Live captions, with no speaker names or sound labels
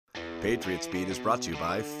Patriots Beat is brought to you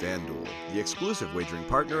by FanDuel, the exclusive wagering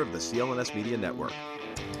partner of the CLNS Media Network.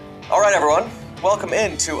 All right, everyone. Welcome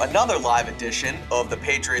into another live edition of the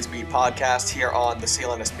Patriots Beat podcast here on the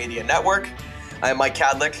CLNS Media Network. I am Mike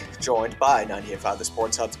Cadlick, joined by 98.5 The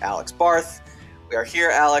Sports Hub's Alex Barth. We are here,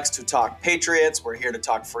 Alex, to talk Patriots. We're here to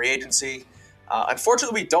talk free agency.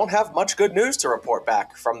 Unfortunately, we don't have much good news to report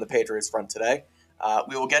back from the Patriots front today.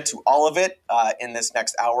 We will get to all of it in this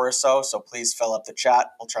next hour or so please fill up the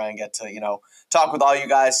chat. We'll try and get to, talk with all you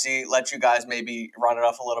guys, let you guys maybe run it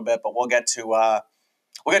off a little bit, but we'll get to a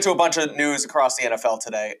bunch of news across the NFL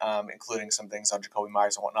today, including some things on Jakobi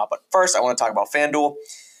Meyers and whatnot. But first, I want to talk about FanDuel.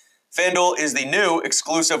 FanDuel is the new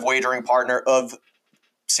exclusive wagering partner of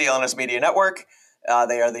CLNS Media Network.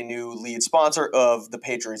 They are the new lead sponsor of the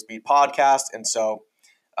Patriots Beat podcast, and so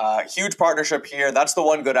huge partnership here. That's the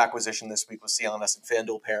one good acquisition this week with CLNS and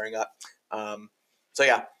FanDuel pairing up.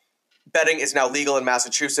 Betting is now legal in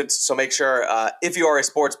Massachusetts, so make sure if you are a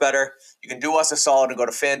sports bettor, you can do us a solid and go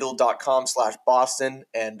to FanDuel.com/Boston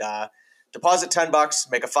and deposit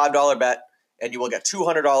 $10, make a $5 bet, and you will get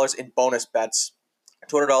 $200 in bonus bets,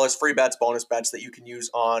 $200 free bets, bonus bets that you can use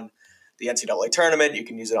on the NCAA tournament. You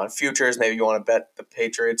can use it on futures. Maybe you want to bet the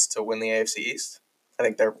Patriots to win the AFC East. I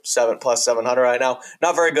think they're 7+700 right now.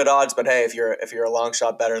 Not very good odds, but hey, if you're a long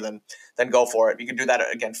shot better, then go for it. You can do that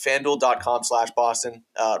again. FanDuel.com/Boston.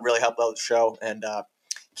 Really helped out the show and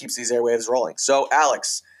keeps these airwaves rolling. So,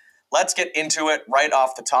 Alex, let's get into it right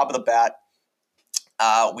off the top of the bat.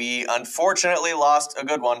 We unfortunately lost a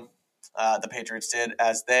good one. The Patriots did,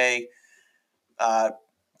 as they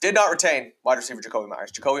did not retain wide receiver Jakobi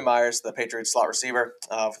Meyers. Jakobi Meyers, the Patriots slot receiver,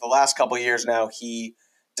 for the last couple of years now, he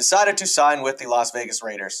decided to sign with the Las Vegas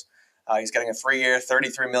Raiders. He's getting a 3-year,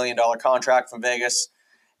 $33 million contract from Vegas,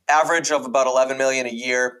 average of about $11 million a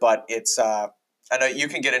year, but it's I know you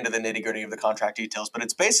can get into the nitty-gritty of the contract details, but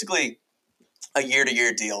it's basically a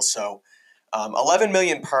year-to-year deal. So $11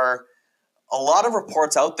 million per. A lot of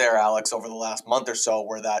reports out there, Alex, over the last month or so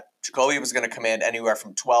were that Jakobi was going to command anywhere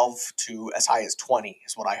from 12 to as high as 20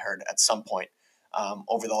 is what I heard at some point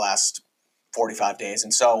over the last 45 days.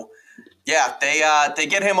 And so, yeah, they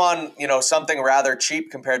get him on, something rather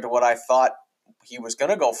cheap compared to what I thought he was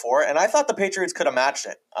going to go for. And I thought the Patriots could have matched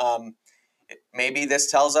it. Maybe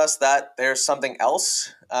this tells us that there's something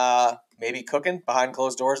else maybe cooking behind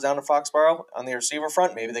closed doors down in Foxborough on the receiver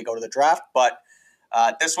front. Maybe they go to the draft. But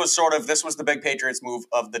this was the big Patriots move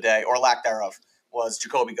of the day, or lack thereof, was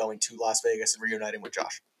Jakobi going to Las Vegas and reuniting with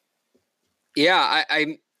Josh. Yeah,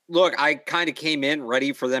 I kind of came in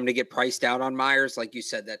ready for them to get priced out on Meyers. Like you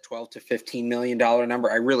said, that $12 to $15 million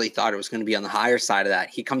number. I really thought it was going to be on the higher side of that.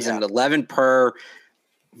 He comes in at 11 per,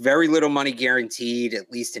 very little money guaranteed,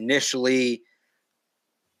 at least initially.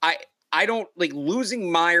 I don't like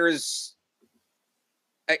losing Meyers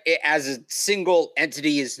as a single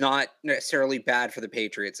entity is not necessarily bad for the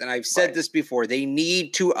Patriots. And I've said this before, they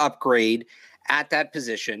need to upgrade at that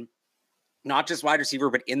position. Not just wide receiver,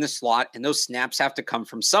 but in the slot, and those snaps have to come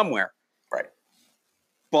from somewhere. Right.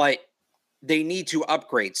 But they need to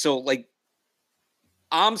upgrade. So,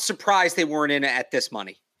 I'm surprised they weren't in it at this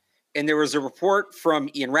money. And there was a report from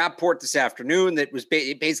Ian Rappaport this afternoon that was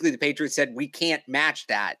basically the Patriots said, we can't match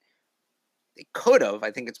that. They could have. I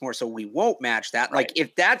think it's more so we won't match that. Right.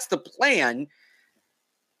 If that's the plan,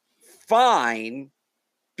 fine.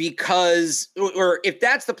 Or if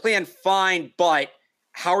that's the plan, fine, but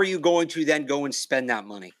how are you going to then go and spend that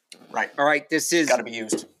money? Right. All right. This is got to be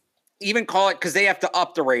used. Even call it, because they have to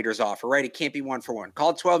up the Raiders offer, right? It can't be 1-for-1. Call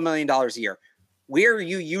it $12 million a year. Where are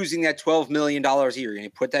you using that $12 million a year? You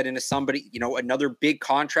put that into somebody, another big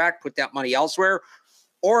contract, put that money elsewhere,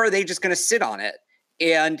 or are they just going to sit on it?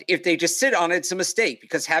 And if they just sit on it, it's a mistake,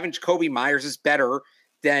 because having Jakobi Meyers is better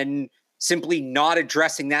than simply not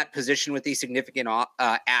addressing that position with a significant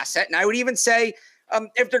asset. And I would even say,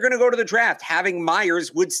 if they're going to go to the draft, having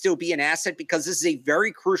Meyers would still be an asset, because this is a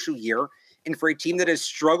very crucial year. And for a team that has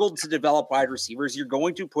struggled to develop wide receivers, you're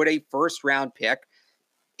going to put a first-round pick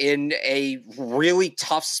in a really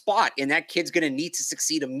tough spot. And that kid's going to need to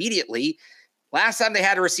succeed immediately. Last time they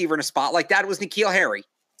had a receiver in a spot like that was N'Keal Harry.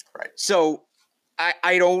 Right. So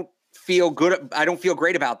I don't feel good. I don't feel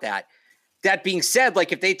great about that. That being said,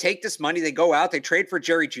 if they take this money, they go out, they trade for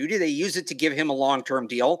Jerry Jeudy, they use it to give him a long-term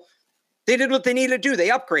deal. They did what they needed to do. They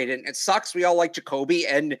upgraded. And it sucks. We all like Jakobi.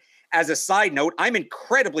 And as a side note, I'm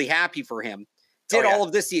incredibly happy for him. Did all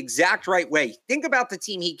of this the exact right way. Think about the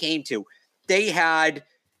team he came to. They had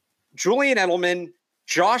Julian Edelman,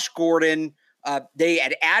 Josh Gordon. They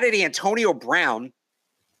had added Antonio Brown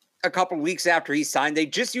a couple of weeks after he signed. They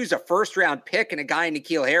just used a first-round pick and a guy in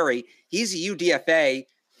N'Keal Harry. He's a UDFA.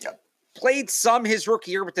 Yep. played some his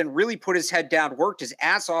rookie year, but then really put his head down, worked his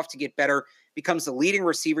ass off to get better, becomes the leading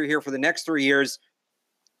receiver here for the next 3 years,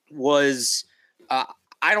 was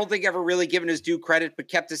I don't think ever really given his due credit, but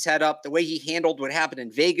kept his head up. The way he handled what happened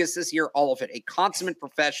in Vegas this year, all of it, a consummate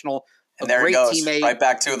professional, and a there great he goes, teammate. right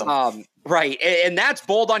back to them. Right. And that's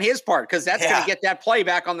bold on his part because that's going to get that play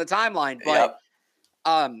back on the timeline. But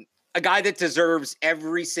a guy that deserves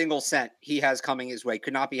every single cent he has coming his way.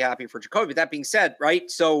 Could not be happy for Jakobi. But that being said,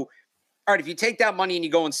 right? So, all right, if you take that money and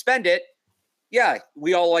you go and spend it, yeah,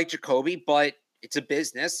 we all like Jakobi, but it's a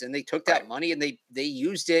business, and they took that money and they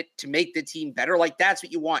used it to make the team better. Like, that's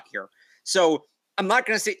what you want here. So I'm not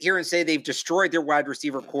going to sit here and say they've destroyed their wide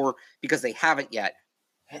receiver core because they haven't yet.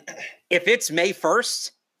 If it's May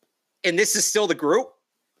 1st and this is still the group,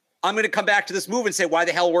 I'm going to come back to this move and say, why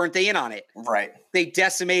the hell weren't they in on it? Right. They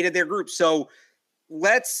decimated their group. So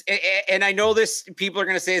and I know this, people are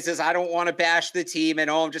going to say this, I don't want to bash the team and,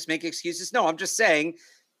 I'm just making excuses. No, I'm just saying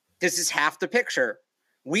this is half the picture.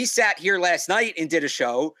 We sat here last night and did a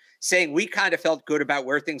show saying we kind of felt good about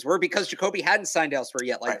where things were because Jakobi hadn't signed elsewhere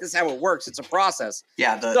yet. Like, this is how it works. It's a process.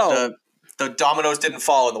 Yeah, the dominoes didn't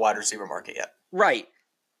fall in the wide receiver market yet. Right.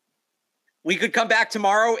 We could come back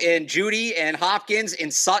tomorrow and Judy and Hopkins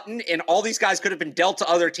and Sutton and all these guys could have been dealt to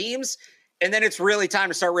other teams, and then it's really time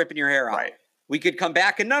to start ripping your hair out. Right. We could come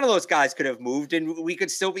back and none of those guys could have moved, and we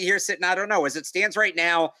could still be here sitting, I don't know. As it stands right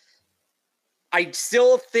now, I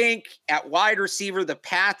still think at wide receiver, the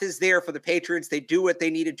path is there for the Patriots. They do what they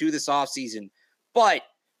need to do this offseason. But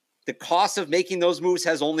the cost of making those moves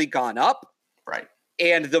has only gone up. Right.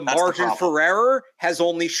 And the margin for error has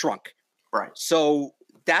only shrunk. Right. So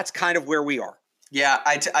that's kind of where we are. Yeah,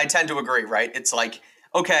 I tend to agree, right? It's like,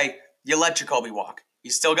 okay, you let Jakobi walk.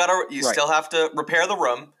 You still still have to repair the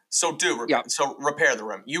room. So repair the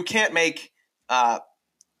room. You can't make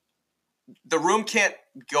the room can't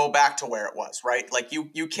go back to where it was, right? Like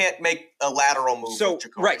you can't make a lateral move with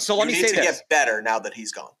Jakobi. Right. So let me say this. You need to get better now that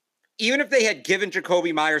he's gone. Even if they had given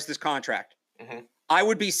Jakobi Meyers this contract, I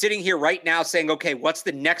would be sitting here right now saying, okay, what's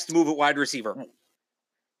the next move at wide receiver?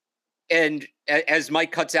 And as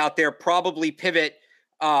Mike cuts out there, probably pivot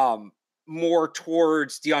more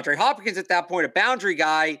towards DeAndre Hopkins at that point, a boundary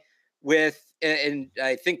guy with, and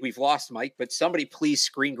I think we've lost Mike, but somebody please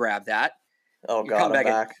screen grab that. Oh, God, I'm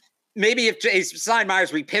back. Maybe if they signed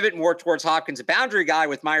Meyers, we pivot more towards Hopkins, a boundary guy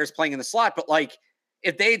with Meyers playing in the slot. But like,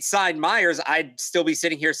 if they'd signed Meyers, I'd still be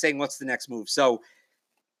sitting here saying, what's the next move? So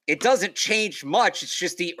it doesn't change much. It's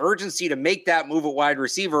just the urgency to make that move at wide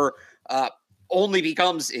receiver only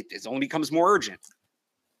becomes more urgent.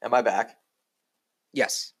 Am I back?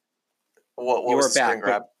 Yes. What was the screen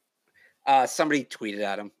grab? Somebody tweeted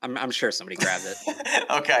at him. I'm sure somebody grabbed it.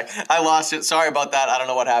 Okay. I lost it. Sorry about that. I don't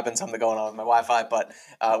know what happened. Something going on with my Wi-Fi, but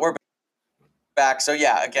we're back. So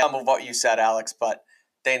yeah, again, some of what you said, Alex, but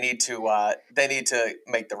they need to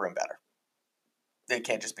make the room better. They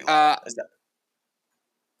can't just be like that.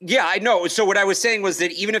 Yeah, I know. So what I was saying was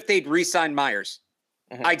that even if they'd re-signed Meyers,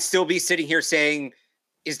 I'd still be sitting here saying,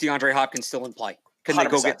 is DeAndre Hopkins still in play? Can 100%. They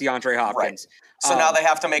go get DeAndre Hopkins? Right. So now they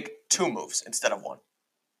have to make two moves instead of one.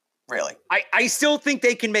 Really? I still think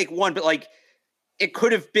they can make one, but like it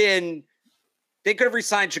could have been, they could have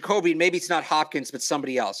re-signed Jakobi. Maybe it's not Hopkins, but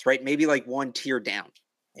somebody else, right? Maybe like one tier down.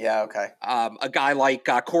 Yeah, okay. A guy like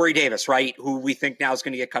Corey Davis, right? Who we think now is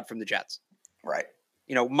going to get cut from the Jets. Right.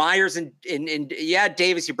 You know, Meyers and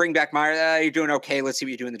Davis, you bring back Meyers, you're doing okay. Let's see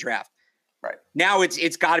what you do in the draft. Right. Now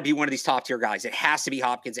it's got to be one of these top tier guys. It has to be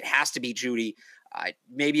Hopkins. It has to be Judy.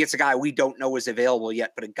 Maybe it's a guy we don't know is available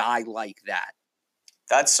yet, but a guy like that.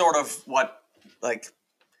 That's sort of what, like,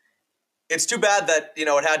 it's too bad that,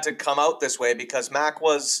 it had to come out this way because that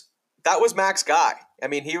was Mac's guy. I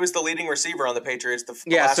mean, he was the leading receiver on the Patriots.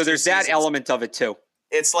 So there's that element of it too.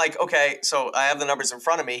 It's like, okay, so I have the numbers in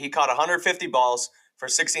front of me. He caught 150 balls for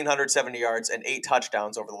 1,670 yards and 8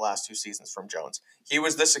 touchdowns over the last 2 seasons from Jones. He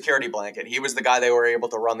was the security blanket. He was the guy they were able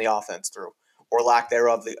to run the offense through, or lack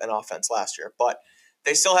thereof an offense last year. But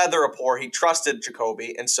they still had the rapport. He trusted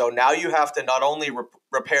Jakobi. And so now you have to not only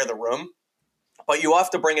repair the room, but you have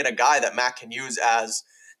to bring in a guy that Mac can use as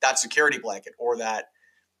that security blanket, or that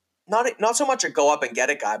not so much a go up and get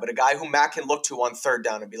it guy, but a guy who Mac can look to on third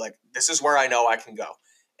down and be like, this is where I know I can go.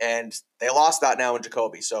 And they lost that now in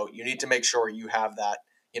Jakobi. So you need to make sure you have that,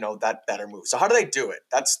 that better move. So how do they do it?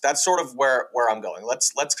 That's sort of where I'm going.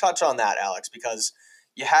 Let's touch on that, Alex, because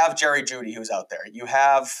you have Jerry Jeudy who's out there. You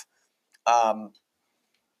have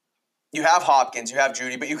Hopkins, you have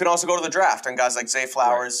Jeudy, but you can also go to the draft and guys like Zay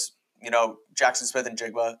Flowers, Jackson Smith and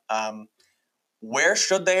Jigba. Where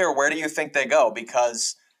should they, or where do you think they go?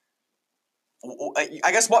 Because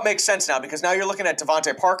I guess what makes sense now, because now you're looking at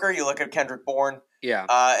Devontae Parker, you look at Kendrick Bourne,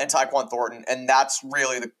 and Tyquan Thornton, and that's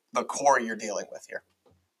really the core you're dealing with here.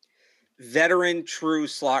 Veteran, true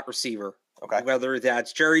slot receiver. Okay. Whether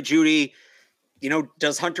that's Jerry Jeudy,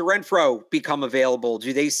 does Hunter Renfrow become available?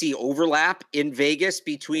 Do they see overlap in Vegas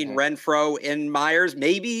between Renfrow and Meyers?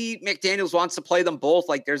 Maybe McDaniels wants to play them both.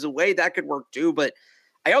 Like, there's a way that could work too, but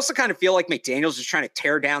I also kind of feel like McDaniels is trying to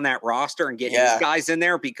tear down that roster and get his guys in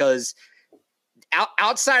there, because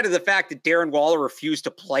outside of the fact that Darren Waller refused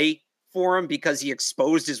to play for him because he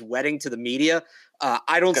exposed his wedding to the media,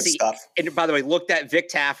 I don't see stuff. And by the way, look, that Vic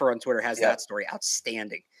Taffer on Twitter has that story.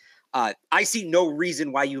 Outstanding. I see no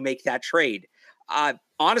reason why you make that trade.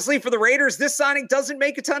 Honestly, for the Raiders, this signing doesn't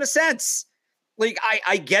make a ton of sense. Like,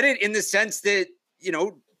 I get it in the sense that,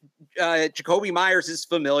 Jakobi Meyers is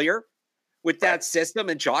familiar with that system,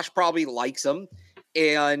 and Josh probably likes him.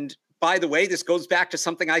 And by the way, this goes back to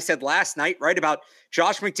something I said last night, right? About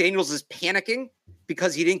Josh McDaniels is panicking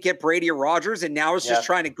because he didn't get Brady or Rodgers, and now is just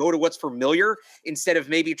trying to go to what's familiar instead of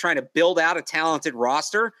maybe trying to build out a talented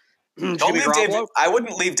roster. Don't leave Dave. I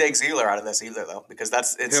wouldn't leave Dave Ziegler out of this either, though, because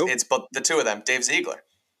it's but the two of them, Dave Ziegler.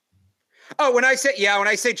 Oh, when I say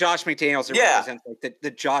Josh McDaniels, it represents like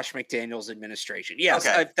the Josh McDaniels administration. Yes,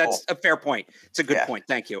 that's a fair point. It's a good point.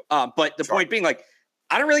 Thank you. But the point being, like,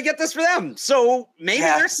 I don't really get this for them. So maybe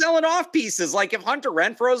they're selling off pieces. Like, if Hunter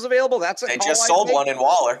Renfrow is available, that's they just sold one in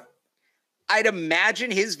Waller. I'd imagine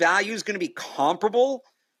his value is going to be comparable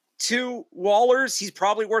to Waller's. He's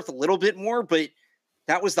probably worth a little bit more, but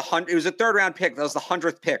that was it was a 3rd round pick. That was the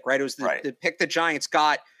 100th pick, right? It was the pick the Giants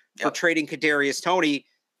got for trading Kadarius Toney.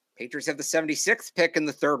 Patriots have the 76th pick in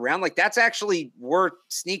the 3rd round. Like, that's actually worth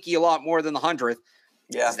sneaky a lot more than the 100th.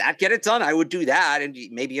 Yeah. Does that get it done? I would do that. And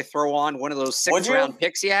maybe you throw on one of those 6th round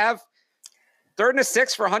picks you have. 3rd and a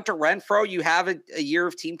 6th for Hunter Renfrow. You have a year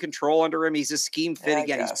of team control under him. He's a scheme fit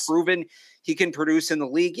again. He's proven he can produce in the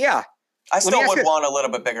league. Yeah. I still would want a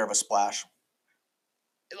little bit bigger of a splash.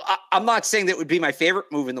 I'm not saying that would be my favorite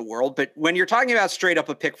move in the world, but when you're talking about straight up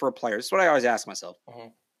a pick for a player, that's what I always ask myself.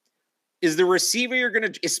 Is the receiver you're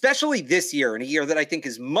going to, especially this year, in a year that I think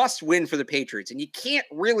is must win for the Patriots, and you can't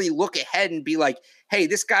really look ahead and be like, hey,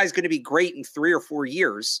 this guy's going to be great in 3 or 4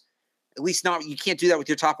 years. At least not, you can't do that with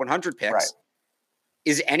your top 100 picks. Right.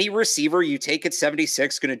 Is any receiver you take at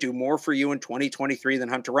 76 going to do more for you in 2023 than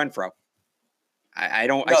Hunter Renfrow? I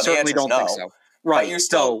certainly don't think so. Right.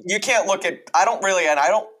 But you can't look at,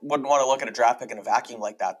 wouldn't want to look at a draft pick in a vacuum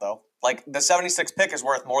like that, though. Like, the 76th pick is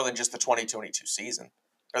worth more than just the 2022 season.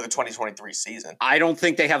 Or the 2023 season. I don't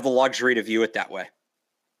think they have the luxury to view it that way.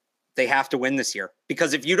 They have to win this year,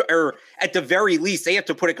 because or at the very least, they have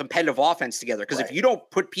to put a competitive offense together. Because if you don't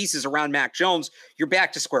put pieces around Mac Jones, you're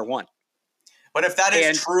back to square one. But if that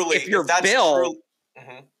is truly, if you're Bill,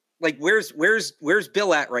 like where's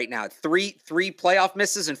Bill at right now? Three playoff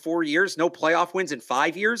misses in 4 years, no playoff wins in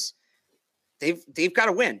 5 years. They've got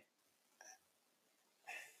to win.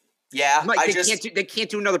 Yeah, they can't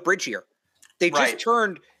do another bridge year. They just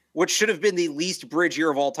turned what should have been the least bridge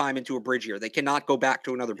year of all time into a bridge year. They cannot go back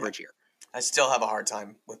to another bridge year. I still have a hard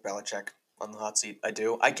time with Belichick on the hot seat. I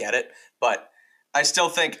do. I get it. But I still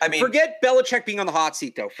think, forget Belichick being on the hot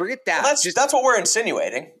seat, though. Forget that. Well, that's what we're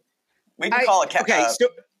insinuating. We can call it. Okay,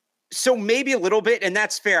 so maybe a little bit, and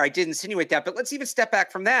that's fair. I did insinuate that. But let's even step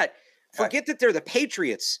back from that. Forget that they're the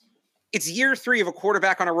Patriots. It's year 3 of a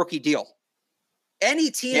quarterback on a rookie deal.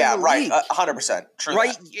 Any team in the league. 100%. True.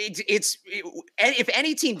 Right? If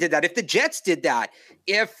any team did that, if the Jets did that,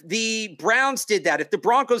 if the Browns did that, if the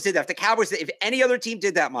Broncos did that, if the Cowboys did, if any other team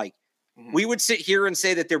did that, Mike, we would sit here and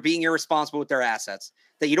say that they're being irresponsible with their assets,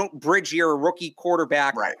 that you don't bridge year a rookie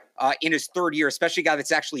quarterback in his 3rd year, especially a guy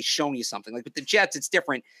that's actually shown you something. Like with the Jets, it's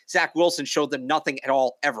different. Zach Wilson showed them nothing at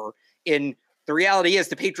all ever. The reality is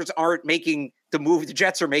the Patriots aren't making the move the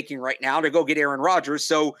Jets are making right now to go get Aaron Rodgers.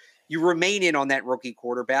 So you remain in on that rookie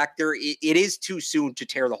quarterback. It is too soon to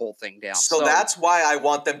tear the whole thing down. So that's why I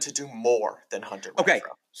want them to do more than Hunter Renfrow. Okay,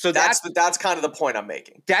 so that's kind of the point I'm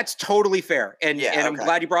making. That's totally fair, and I'm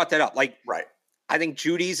glad you brought that up. Like, I think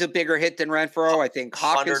Judy's a bigger hit than Renfrow. I think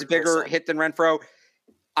Hawkins is a bigger hit than Renfrow.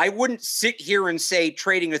 I wouldn't sit here and say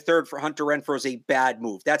trading a 3rd for Hunter Renfrow is a bad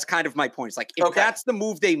move. That's kind of my point. It's like, if that's the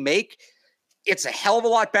move they make, it's a hell of a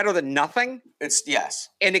lot better than nothing.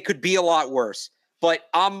 And it could be a lot worse. But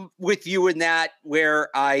I'm with you in that, where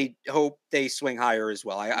I hope they swing higher as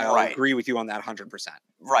well. I agree with you on that 100%.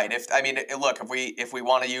 Right. If we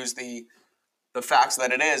want to use the facts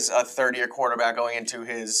that it is a 3rd-year quarterback going into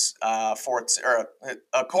his 4th, or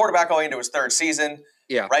a quarterback going into his 3rd season.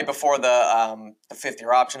 Yeah. Right before the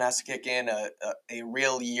 5th-year option has to kick in, a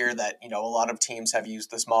real year that a lot of teams have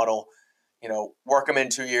used this model work him in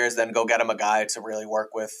 2 years, then go get him a guy to really work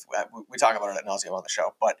with. We talk about it ad nauseum on the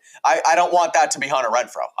show, but I don't want that to be Hunter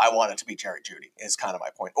Renfrow. I want it to be Jerry Jeudy is kind of my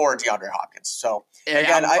point, or DeAndre Hopkins. So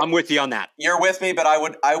again, I'm with you on that. You're with me, but I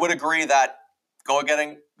would agree that going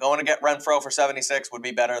to get Renfrow for 76 would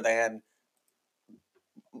be better than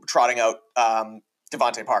trotting out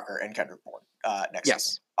Devontae Parker and Kendrick Bourne next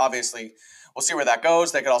season. Obviously, we'll see where that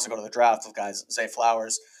goes. They could also go to the draft with guys Zay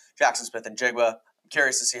Flowers, Jackson Smith, and Jigba.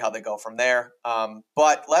 Curious to see how they go from there.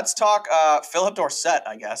 But let's talk Philip Dorsett,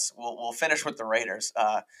 I guess. We'll finish with the Raiders.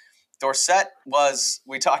 Dorsett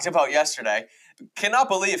we talked about yesterday. Cannot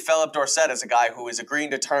believe Philip Dorsett is a guy who is agreeing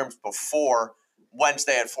to terms before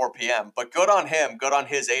Wednesday at 4 p.m. But good on him, good on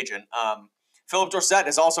his agent. Philip Dorsett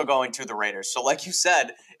is also going to the Raiders. So like you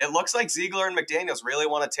said, it looks like Ziegler and McDaniels really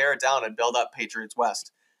want to tear it down and build up Patriots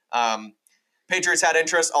West. Patriots had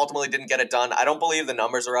interest, ultimately didn't get it done. I don't believe the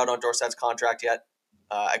numbers are out on Dorsett's contract yet.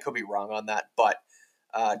 I could be wrong on that, but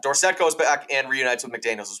Dorsett goes back and reunites with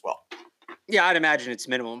McDaniels as well. Yeah, I'd imagine it's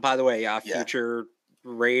minimum. By the way, future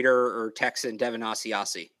Raider or Texan Devin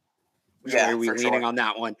Asiasi. Are we leaning on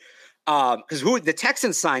that one? Because the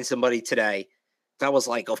Texans signed somebody today that was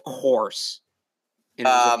like, of course. And it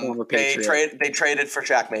was a former Patriot. They traded for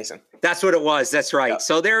Shaq Mason. That's what it was. That's right. Yep.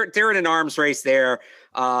 So they're in an arms race there.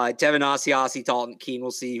 Devin Asiasi, Dalton Keene.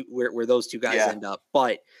 We'll see where those two guys end up.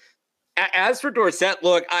 But as for Dorsett,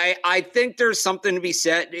 look, I think there's something to be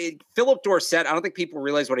said. Philip Dorsett, I don't think people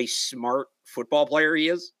realize what a smart football player he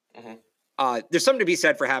is. Mm-hmm. There's something to be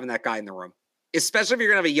said for having that guy in the room, especially if you're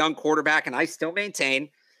going to have a young quarterback. And I still maintain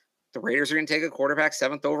the Raiders are going to take a quarterback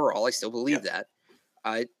 7th overall. I still believe that.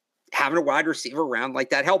 Having a wide receiver around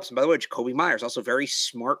like that helps. And by the way, Jakobi Meyers, also very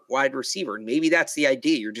smart wide receiver. And maybe that's the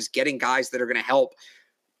idea. You're just getting guys that are going to help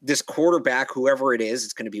this quarterback, whoever it is.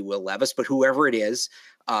 It's going to be Will Levis, but whoever it is,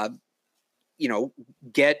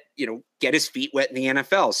 get his feet wet in the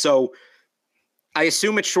NFL. So I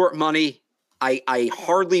assume it's short money. I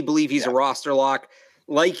hardly believe he's a roster lock.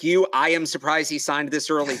 Like you, I am surprised he signed this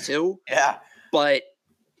early too. But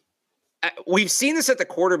we've seen this at the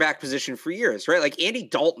quarterback position for years, right? Like Andy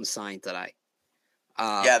Dalton signed today.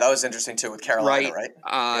 That was interesting too with Carolina,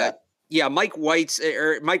 right? Mike White's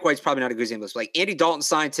probably not a good example. Like Andy Dalton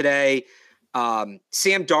signed today. Sam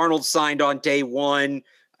Darnold signed on day one.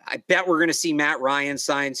 I bet we're going to see Matt Ryan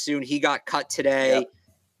sign soon. He got cut today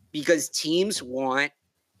because teams want,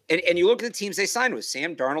 and you look at the teams they signed with.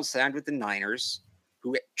 Sam Darnold signed with the Niners,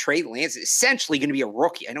 who Trey Lance is essentially going to be a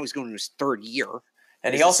rookie. I know he's going to his 3rd year.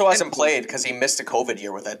 And he also hasn't played because he missed a COVID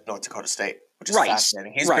year with North Dakota State, which is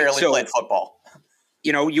fascinating. He's barely played football.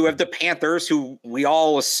 You have the Panthers, who we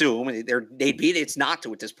all assume it's not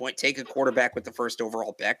to at this point take a quarterback with the 1st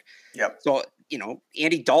overall pick. Yep. So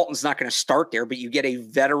Andy Dalton's not going to start there, but you get a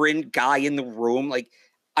veteran guy in the room. Like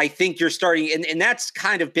I think you're starting, and that's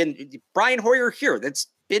kind of been Brian Hoyer here. That's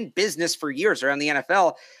been business for years around the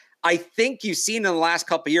NFL. I think you've seen in the last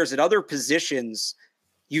couple of years at other positions.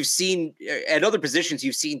 You've seen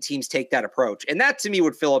teams take that approach. And that to me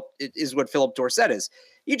what Philip Dorsett is.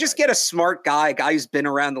 You just get a smart guy, a guy who's been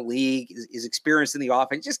around the league, is experienced in the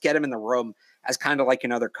offense, just get him in the room as kind of like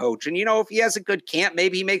another coach. And, if he has a good camp,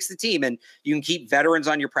 maybe he makes the team. And you can keep veterans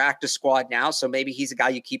on your practice squad now. So maybe he's a guy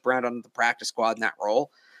you keep around on the practice squad in that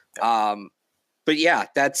role. But yeah,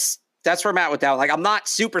 that's where I'm at with that. Like, I'm not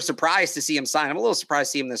super surprised to see him sign. I'm a little surprised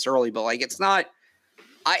to see him this early, but like, it's not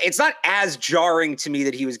as jarring to me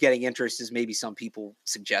that he was getting interest as maybe some people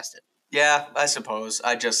suggested. Yeah, I suppose.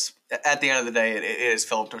 At the end of the day, it is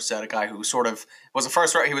Philip Dorsett, a guy who sort of was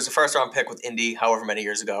he was a first-round pick with Indy however many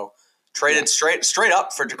years ago. Traded straight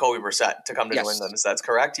up for Jakobi Brissett to come to New England. Is that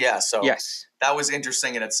correct? Yeah, so that was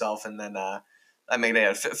interesting in itself. And then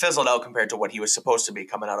it fizzled out compared to what he was supposed to be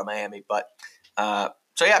coming out of Miami. But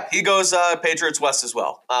he goes Patriots West as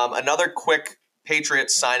well. Another quick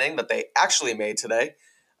Patriots signing that they actually made today.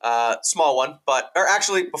 Small one,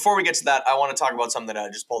 actually, before we get to that, I want to talk about something that I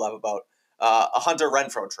just pulled up about a Hunter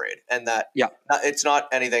Renfrow trade, and that it's not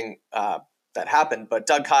anything that happened, but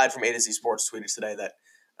Doug Hyde from A to Z Sports tweeted today that,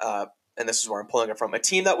 and this is where I'm pulling it from, a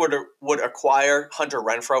team that would acquire Hunter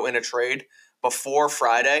Renfrow in a trade before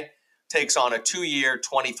Friday takes on a 2-year,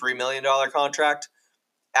 $23 million contract.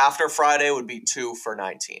 After Friday would be 2 for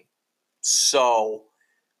 19. So,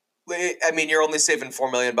 I mean, you're only saving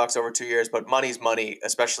 $4 million over 2 years, but money's money,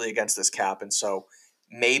 especially against this cap. And so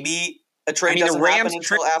maybe a trade doesn't happen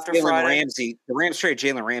until after Friday. The Rams trade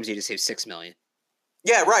Jalen Ramsey to save $6 million.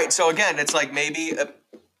 Yeah, right. So again, it's like maybe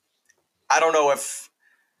I don't know if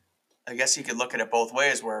I guess you could look at it both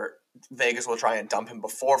ways, where Vegas will try and dump him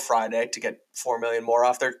before Friday to get $4 million more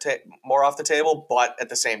off the table, but at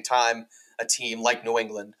the same time, a team like New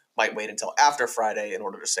England might wait until after Friday in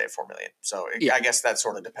order to save $4 million. So I guess that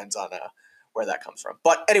sort of depends on where that comes from.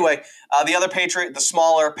 But anyway, the other the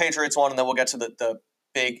smaller Patriots one, and then we'll get to the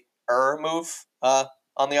big move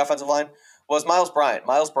on the offensive line, was Miles Bryant.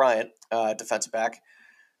 Miles Bryant, defensive back.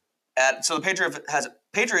 So the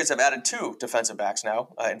Patriots have added 2 defensive backs now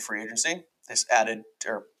in free agency. They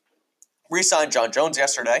re-signed John Jones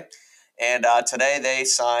yesterday, and today they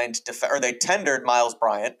they tendered Miles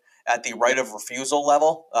Bryant at the right of refusal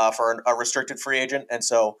level for a restricted free agent, and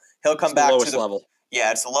so he'll come back to the level.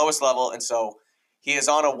 Yeah, it's the lowest level, and so he is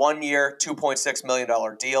on a 1-year, $2.6 million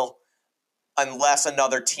deal unless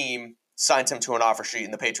another team signs him to an offer sheet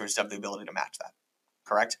and the Patriots have the ability to match that.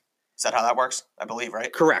 Correct? Is that how that works? I believe,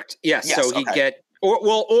 right? Correct. Yes. So he get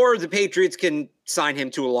or the Patriots can sign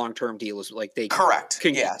him to a long-term deal. Like they correct.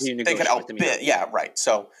 Yes, they can outbid. Yeah, right.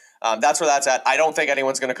 So that's where that's at. I don't think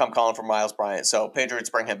anyone's going to come calling for Miles Bryant. So Patriots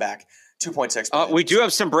bring him back. $2.6 million. We do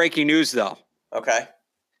have some breaking news though. Okay.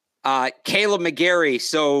 Caleb McGarry.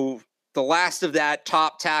 So the last of that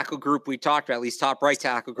top tackle group we talked about, at least top right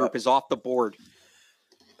tackle group, is off the board.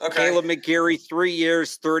 Okay. Caleb McGarry, 3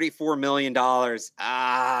 years, $34 million.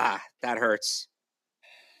 That hurts.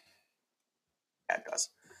 Yeah, it does.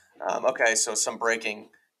 Okay, so some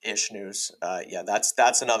breaking-ish news.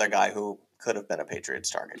 That's another guy who could have been a Patriots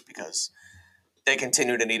target because they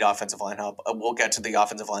continue to need offensive line help. We'll get to the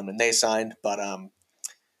offensive lineman they signed, but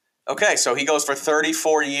okay, so he goes for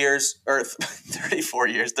 34 years, or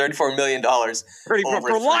 $34 million. 34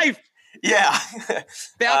 for life. Yeah.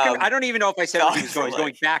 Falcon. I don't even know if I said he was going. He's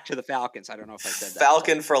going back to the Falcons. I don't know if I said that.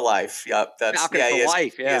 Falcon for life. Yep. Falcon for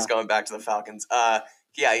life. Yeah. He is going back to the Falcons.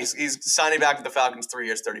 He's signing back with the Falcons 3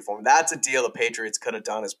 years, 34. That's a deal the Patriots could have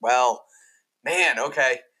done as well. Man,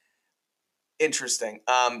 okay. Interesting.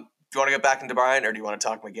 Do you want to get back into Bryant, or do you want to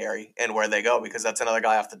talk McGarry and where they go? Because that's another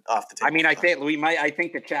guy off the table. I mean, I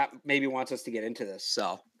think the chat maybe wants us to get into this.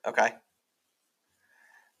 So okay.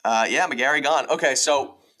 McGarry gone. Okay,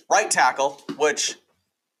 so right tackle, let's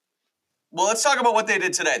talk about what they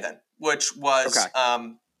did today then, which was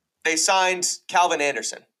they signed Calvin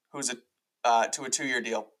Anderson, who's to a 2-year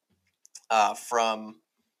deal from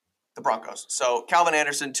the Broncos. So Calvin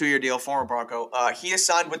Anderson, 2-year deal, former Bronco. He is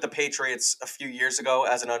signed with the Patriots a few years ago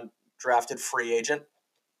as an undrafted free agent.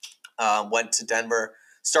 Went to Denver,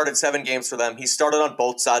 started 7 games for them. He started on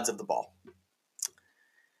both sides of the ball.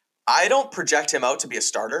 I don't project him out to be a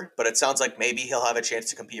starter, but it sounds like maybe he'll have a chance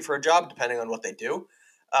to compete for a job depending on what they do.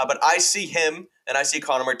 But I see him and I see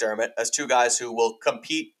Connor McDermott as 2 guys who will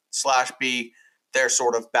compete / be their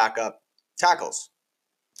sort of backup tackles,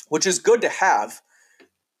 which is good to have.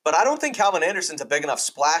 But I don't think Calvin Anderson's a big enough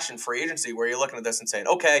splash in free agency where you're looking at this and saying,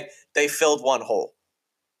 okay, they filled one hole.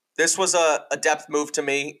 This was a depth move to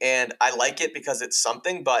me, and I like it because it's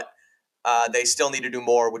something, but they still need to do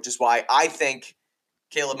more, which is why I think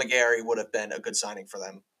Caleb McGarry would have been a good signing for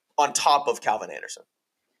them on top of Calvin Anderson.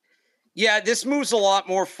 Yeah, this move's a lot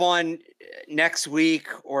more fun next week,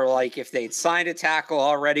 or like if they'd signed a tackle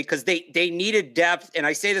already, because they needed depth. And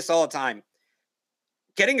I say this all the time.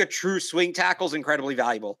 Getting a true swing tackle is incredibly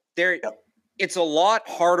valuable. It's a lot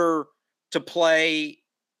harder to play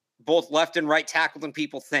both left and right tackle than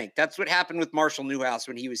people think. That's what happened with Marshall Newhouse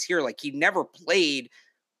when he was here. Like, he never played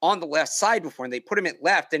on the left side before, and they put him at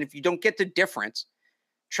left. And if you don't get the difference,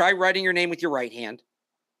 try writing your name with your right hand,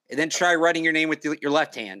 and then try writing your name with your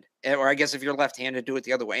left hand. Or I guess if you're left-handed, do it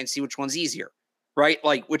the other way and see which one's easier, right?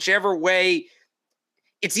 Like, whichever way,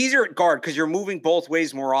 it's easier at guard because you're moving both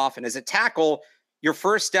ways more often. As a tackle, your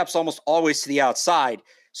first step's almost always to the outside.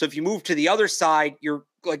 So if you move to the other side, you're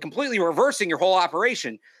like completely reversing your whole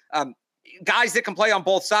operation. Guys that can play on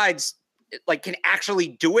both sides, like, can actually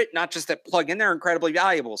do it, not just that plug in there, incredibly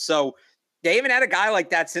valuable. So they haven't had a guy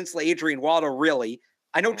like that since Adrian Waldo, really.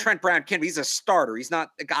 I know Trent Brown can, but he's a starter. He's not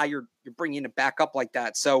a guy you're bringing in to back up like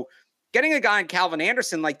that. So getting a guy in Calvin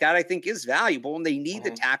Anderson like that, I think, is valuable, and they need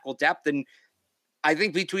the tackle depth. And I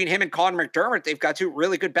think between him and Connor McDermott, they've got 2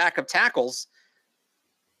 really good backup tackles.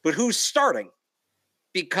 But who's starting?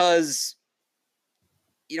 Because,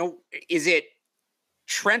 is it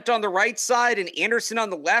Trent on the right side and Anderson on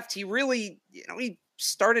the left? He really, he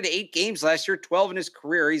started 8 games last year, 12 in his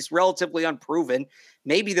career. He's relatively unproven.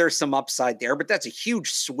 Maybe there's some upside there, but that's a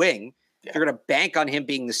huge swing. Yeah. You're going to bank on him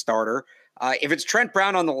being the starter. If it's Trent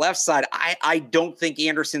Brown on the left side, I don't think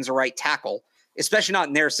Anderson's a right tackle, especially not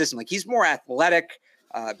in their system. Like, he's more athletic.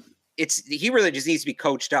 He really just needs to be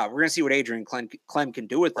coached up. We're going to see what Adrian Clem can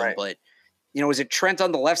do with them. Right. But, is it Trent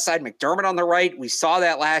on the left side, McDermott on the right? We saw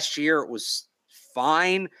that last year. It was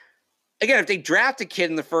fine. Again, if they draft a kid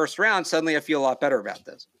in the first round, suddenly I feel a lot better about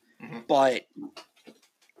this. Mm-hmm. But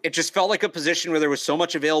it just felt like a position where there was so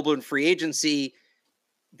much available in free agency.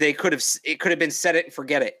 It could have been set it and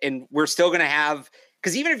forget it. And we're still going to have,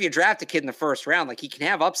 because even if you draft a kid in the first round, like he can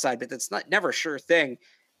have upside, but that's never a sure thing.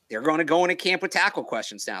 They're going to go into camp with tackle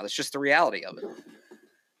questions now. That's just the reality of it.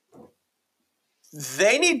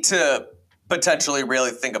 They need to potentially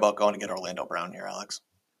really think about going to get Orlando Brown here, Alex.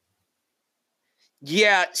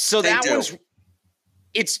 Yeah, so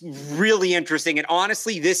it's really interesting. And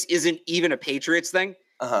honestly, this isn't even a Patriots thing.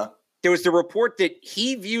 There was the report that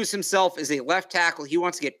he views himself as a left tackle. He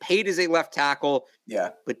wants to get paid as a left tackle. Yeah.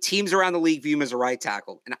 But teams around the league view him as a right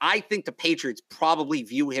tackle. And I think the Patriots probably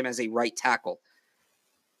view him as a right tackle.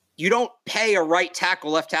 You don't pay a right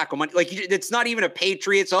tackle, left tackle money. Like, it's not even a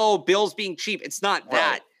Patriots, Bill's being cheap. It's not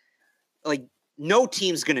that. Right. Like, no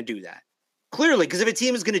team's going to do that. Clearly, because if a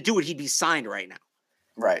team is going to do it, he'd be signed right now.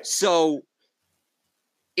 Right. So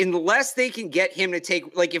unless they can get him to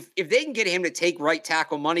take, like, if they can get him to take right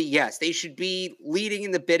tackle money, yes, they should be leading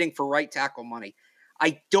in the bidding for right tackle money.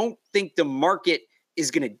 I don't think the market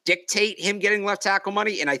is going to dictate him getting left tackle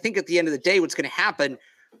money. And I think at the end of the day, what's going to happen,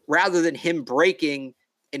 rather than him breaking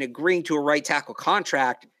and agreeing to a right tackle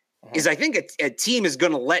contract, is I think a team is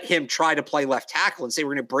going to let him try to play left tackle and say,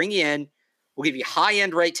 we're going to bring you in, we'll give you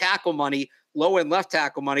high-end right tackle money, low-end left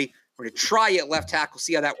tackle money. We're going to try you at left tackle,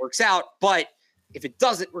 see how that works out. But if it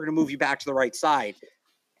doesn't, we're going to move you back to the right side.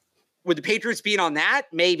 Would the Patriots be in on that?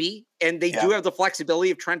 Maybe. And they do have the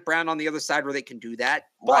flexibility of Trent Brown on the other side where they can do that.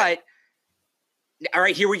 But, all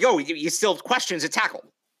right, here we go. You still have questions at tackle.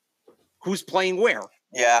 Who's playing where?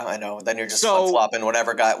 Yeah, I know. Then you're just flip-flopping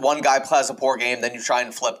whatever guy. One guy plays a poor game, then you try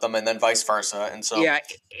and flip them, and then vice versa. And so, I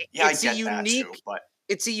get that too. But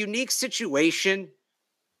it's a unique situation,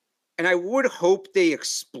 and I would hope they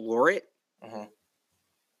explore it.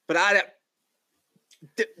 But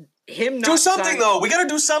him not do something signing, though. We got to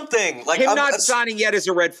do something. Like him not signing yet is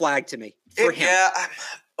a red flag to me for him. Yeah.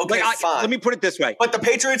 Okay, fine. Let me put it this way. But the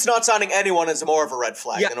Patriots not signing anyone is more of a red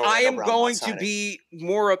flag. Yeah, than I am Brown going to be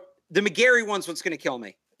more of the McGarry one's what's going to kill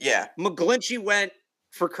me. Yeah. McGlinchey went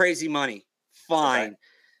for crazy money. Fine. Okay.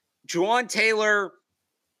 Juwan Taylor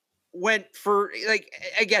went for, like,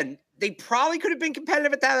 again, they probably could have been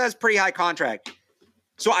competitive at that. That's a pretty high contract.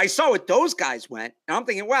 So I saw what those guys went, and I'm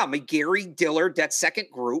thinking, wow, McGarry, Dillard, that second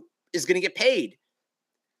group is going to get paid.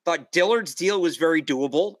 Thought Dillard's deal was very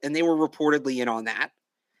doable, and they were reportedly in on that.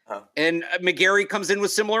 And McGarry comes in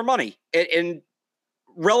with similar money. And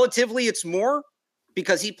relatively, it's more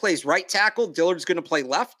because he plays right tackle. Dillard's going to play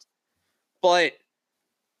left. But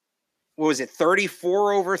what was it,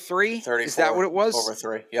 34 over 3? 34 is that what it was? Over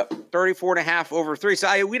 3, yep. 34 and a half over 3.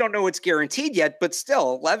 So we don't know what's guaranteed yet, but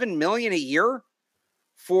still, $11 million a year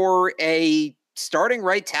for a starting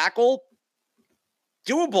right tackle,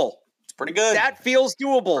 doable. It's pretty good. That feels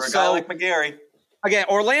doable. For a guy like McGarry. Again,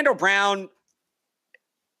 Orlando Brown,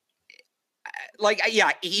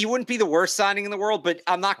 he wouldn't be the worst signing in the world, but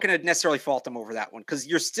I'm not going to necessarily fault him over that one because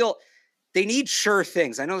they need sure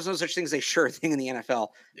things. I know there's no such thing as a sure thing in the NFL,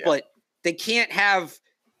 but they can't have,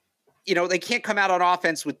 they can't come out on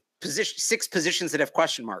offense with 6 positions that have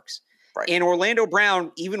question marks. Right. And Orlando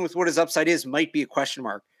Brown, even with what his upside is, might be a question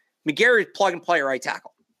mark. McGarry, plug and play at right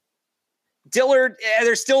tackle. Dillard,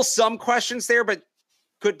 there's still some questions there, but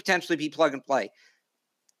could potentially be plug and play.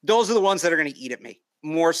 Those are the ones that are going to eat at me,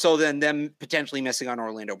 more so than them potentially missing on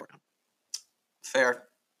Orlando Brown. Fair.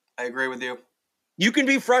 I agree with you. You can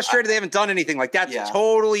be frustrated they haven't done anything. Like, that's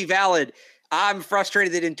totally valid. I'm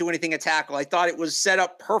frustrated they didn't do anything at tackle. I thought it was set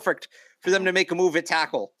up perfect for them to make a move at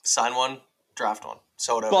tackle. Sign one, draft one.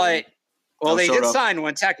 Soda. But, they did sign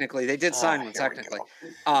one technically. They did sign one technically.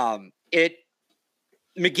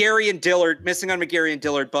 McGarry and Dillard, missing on McGarry and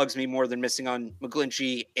Dillard bugs me more than missing on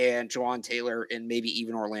McGlinchey and Juwan Taylor and maybe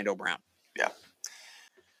even Orlando Brown. Yeah.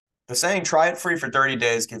 The saying, try it free for 30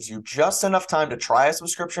 days gives you just enough time to try a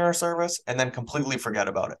subscription or service and then completely forget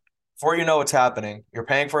about it. Before you know what's happening, you're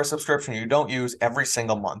paying for a subscription you don't use every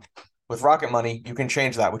single month. With Rocket Money, you can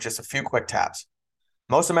change that with just a few quick taps.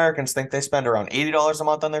 Most Americans think they spend around $80 a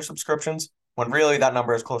month on their subscriptions, when really that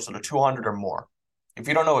number is closer to $200 or more. If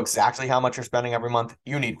you don't know exactly how much you're spending every month,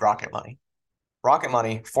 you need Rocket Money. Rocket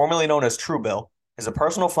Money, formerly known as Truebill, is a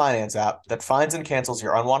personal finance app that finds and cancels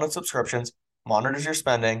your unwanted subscriptions, monitors your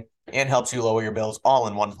spending, and helps you lower your bills all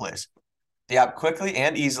in one place. The app quickly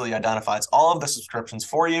and easily identifies all of the subscriptions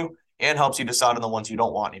for you and helps you decide on the ones you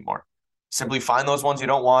don't want anymore. Simply find those ones you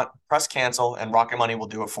don't want, press cancel, and Rocket Money will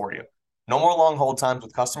do it for you. No more long hold times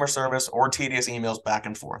with customer service or tedious emails back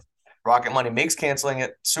and forth. Rocket Money makes canceling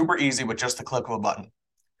it super easy with just the click of a button.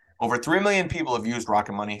 Over 3 million people have used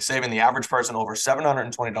Rocket Money, saving the average person over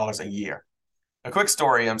 $720 a year. A quick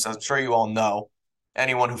story, as I'm sure you all know,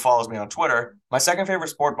 anyone who follows me on Twitter, my second favorite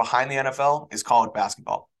sport behind the NFL is college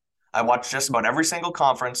basketball. I watch just about every single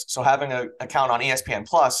conference, so having an account on ESPN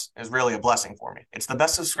Plus is really a blessing for me. It's the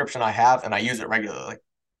best subscription I have, and I use it regularly.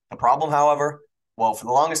 The problem, however, well, for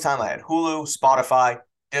the longest time, I had Hulu, Spotify,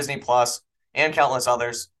 Disney Plus, and countless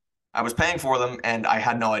others. I was paying for them, and I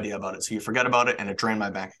had no idea about it, so you forget about it, and it drained my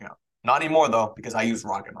bank account. Not anymore, though, because I use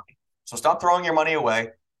Rocket Money. So stop throwing your money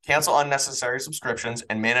away, cancel unnecessary subscriptions,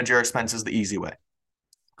 and manage your expenses the easy way.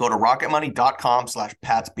 Go to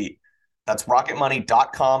rocketmoney.com/PatsBeat. That's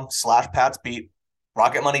rocketmoney.com/PatsBeat.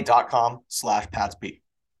 rocketmoney.com/PatsBeat.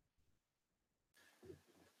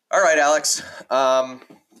 All right, Alex.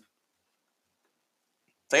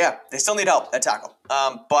 So yeah, they still need help at tackle.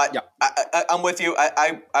 But yeah. I'm with you.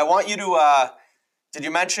 I want you to. Did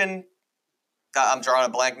you mention? I'm drawing a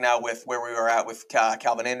blank now with where we were at with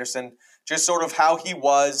Calvin Anderson. Just sort of how he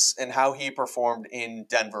was and how he performed in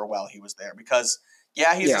Denver while he was there. Because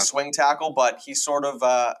he's a swing tackle, but he's sort of.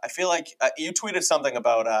 I feel like you tweeted something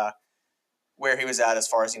about where he was at as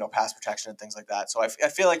far as pass protection and things like that. So I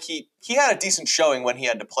feel like he had a decent showing when he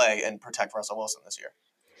had to play and protect Russell Wilson this year.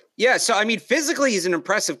 Yeah, so I mean, physically, he's an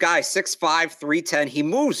impressive guy, 6'5", 310. He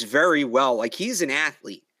moves very well. Like, he's an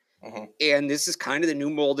athlete. Mm-hmm. And this is kind of the new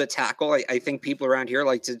mold of tackle. I think people around here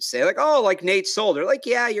like to say, like, oh, like Nate Solder. Like,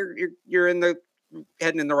 yeah, you're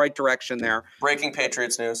heading in the right direction there. Breaking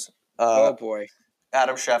Patriots news. Oh, boy.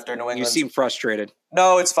 Adam Schefter, New England. You seem frustrated.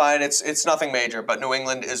 No, it's fine. It's nothing major, but New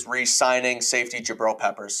England is re-signing safety Jabril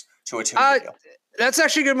Peppers to a 2-year deal. That's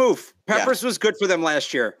actually a good move. Peppers was good for them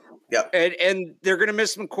last year. Yep. And they're going to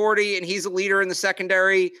miss McCourty, and he's a leader in the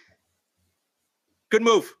secondary. Good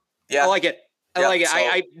move. Yeah. I like it. I like it. So,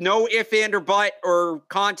 I no if, and, or but, or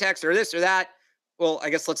context, or this or that. Well, I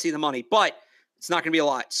guess let's see the money. But it's not going to be a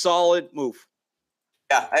lot. Solid move.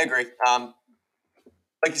 Yeah, I agree.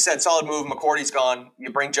 Like you said, solid move. McCourty's gone. You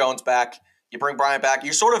bring Jones back. You bring Bryant back.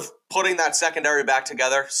 You're sort of putting that secondary back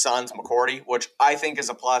together, sans McCourty, which I think is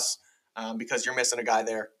a plus because you're missing a guy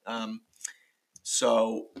there.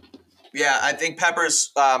 So, yeah, I think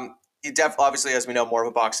Peppers, he obviously, as we know, more of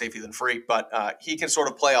a box safety than free, but he can sort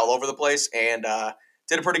of play all over the place and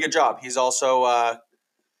did a pretty good job. He's also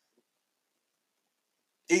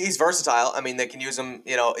he's versatile. I mean, they can use him,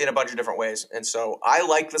 in a bunch of different ways. And so I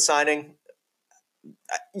like the signing.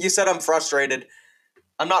 You said I'm frustrated.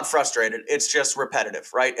 I'm not frustrated. It's just repetitive,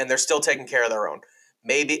 right? And they're still taking care of their own.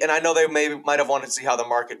 Maybe, and I know they might have wanted to see how the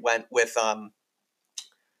market went with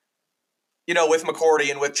with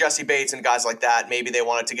McCourty and with Jesse Bates and guys like that. Maybe they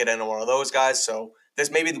wanted to get into one of those guys. So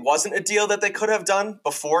this maybe wasn't a deal that they could have done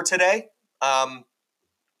before today.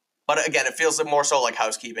 But again, it feels more so like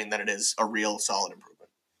housekeeping than it is a real solid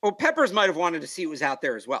improvement. Well, Peppers might have wanted to see what was out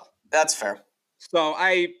there as well. That's fair. So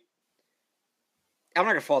I'm not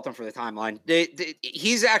going to fault him for the timeline.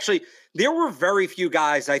 He's actually, there were very few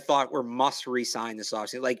guys I thought were must re-sign this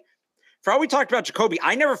offseason. Like, for all we talked about Jakobi,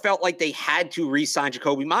 I never felt like they had to re-sign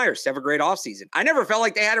Jakobi Meyers to have a great offseason. I never felt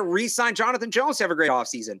like they had to re-sign Jonathan Jones to have a great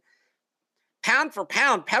offseason. Pound for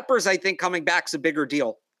pound, Peppers, I think, coming back is a bigger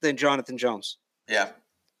deal than Jonathan Jones. Yeah.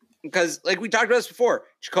 Because, like we talked about this before,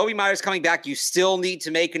 Jakobi Meyers coming back, you still need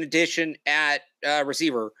to make an addition at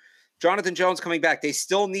receiver. Jonathan Jones coming back, they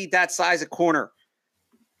still need that size at corner.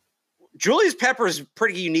 Julius Peppers is a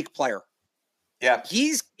pretty unique player. Yeah.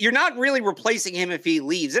 You're not really replacing him if he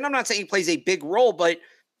leaves. And I'm not saying he plays a big role, but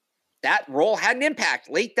that role had an impact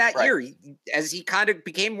late that year. As he kind of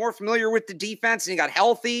became more familiar with the defense and he got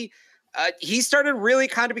healthy, he started really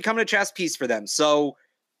kind of becoming a chess piece for them. So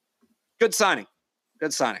good signing.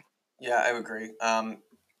 Good signing. Yeah, I agree.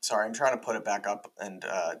 Sorry, I'm trying to put it back up and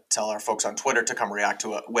tell our folks on Twitter to come react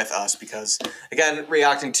to it with us because, again,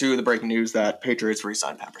 reacting to the breaking news that Patriots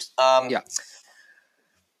re-signed Peppers. Yeah.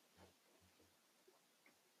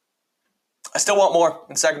 I still want more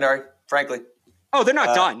in secondary, frankly. Oh, they're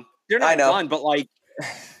not done. They're not done, but like,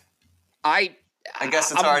 I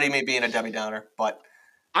guess it's already me being a Debbie Downer, but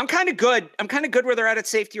I'm kind of good. I'm kind of good where they're at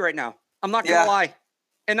safety right now. I'm not gonna lie.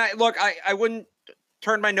 And I wouldn't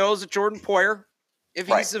turn my nose at Jordan Poyer if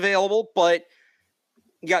he's available, but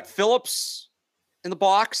you got Phillips in the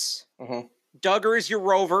box. Mm-hmm. Duggar is your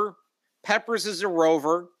rover. Peppers is a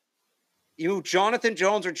rover. You move Jonathan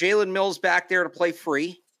Jones or Jalen Mills back there to play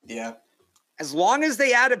free. Yeah. As long as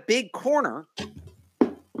they add a big corner,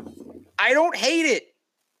 I don't hate it.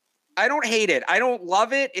 I don't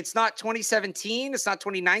love it. It's not 2017. It's not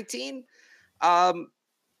 2019. But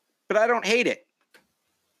I don't hate it.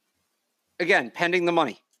 Again, pending the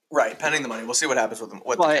money. Right, pending the money. We'll see what happens with them.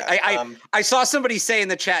 I saw somebody say in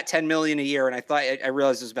the chat $10 million a year, and I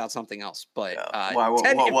realized it was about something else. But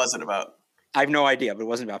what was it about? I have no idea, but it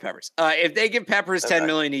wasn't about Peppers. If they give Peppers $10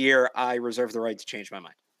 million a year, I reserve the right to change my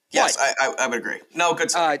mind. Yes, but, I would agree. No,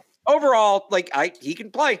 good signing. Overall, he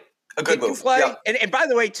can play. A good move. Can play. Yep. And by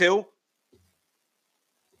the way, too,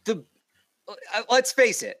 let's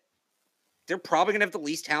face it, they're probably going to have the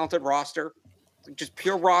least talented roster, just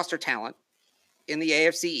pure roster talent in the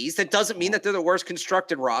AFC East. That doesn't mean that they're the worst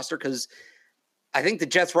constructed roster, because I think the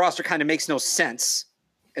Jets roster kind of makes no sense.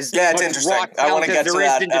 It's interesting. I want to get to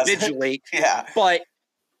that individually. Yeah. But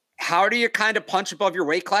how do you kind of punch above your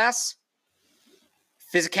weight class?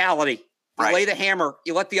 Physicality. You lay the hammer.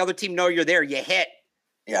 You let the other team know you're there. You hit.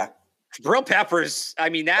 Yeah. Jabril Peppers, I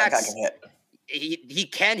mean, that guy can hit. He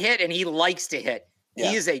can hit, and he likes to hit. Yeah.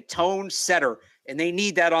 He is a tone setter, and they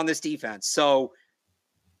need that on this defense. So,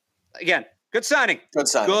 again, good signing. Good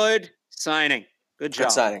signing. Good job.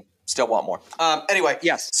 Good signing. Still want more. Anyway.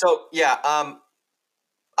 Yes. So, yeah.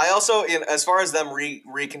 I also, as far as them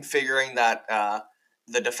reconfiguring that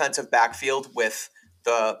the defensive backfield with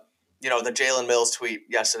the Jalen Mills tweet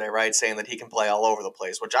yesterday, right, saying that he can play all over the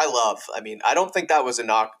place, which I love. I mean, I don't think that was a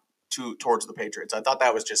knock towards the Patriots. I thought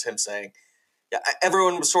that was just him saying, yeah,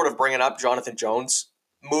 everyone was sort of bringing up Jonathan Jones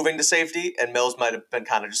moving to safety, and Mills might have been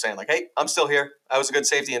kind of just saying, like, hey, I'm still here. I was a good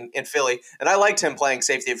safety in Philly, and I liked him playing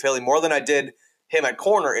safety in Philly more than I did him at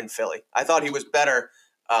corner in Philly. I thought he was better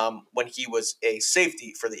when he was a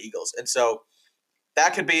safety for the Eagles. And so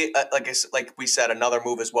that could be, like we said, another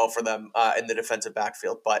move as well for them in the defensive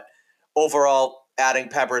backfield. But overall, adding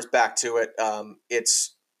Peppers back to it,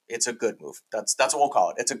 it's a good move. That's what we'll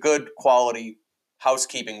call it. It's a good quality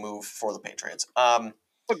housekeeping move for the Patriots.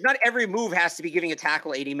 Look, not every move has to be giving a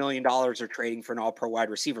tackle $80 million or trading for an all-pro wide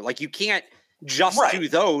receiver. Like, you can't just do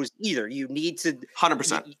those either. You need to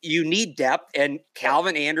 100%. You need depth, and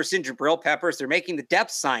Calvin Anderson, Jabril Peppers, they're making the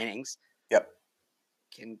depth signings. Yep.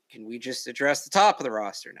 Can we just address the top of the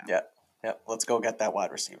roster now? Yeah. Let's go get that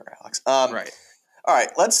wide receiver, Alex. Right. All right.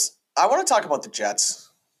 I want to talk about the Jets.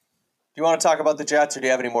 Do you want to talk about the Jets, or do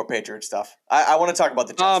you have any more Patriot stuff? I want to talk about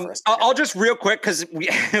the Jets first. I'll just real quick, because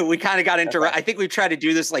we kind of got interrupted. I think we've tried to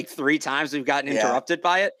do this like 3 times. We've gotten interrupted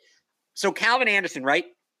by it. So Calvin Anderson, right?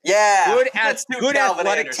 Yeah. Good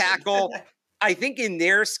athletic tackle. I think in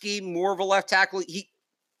their scheme, more of a left tackle.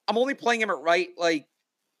 I'm only playing him at right, like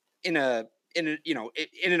in an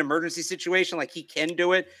emergency situation, like he can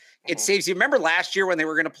do it. It saves you. Remember last year when they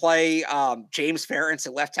were going to play James Ferentz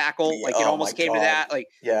at left tackle? Like it almost came to that. Like,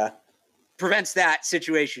 prevents that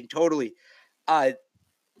situation totally. I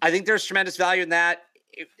think there's tremendous value in that.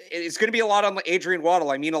 It's going to be a lot on Adrian Waddle.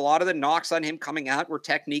 I mean, a lot of the knocks on him coming out were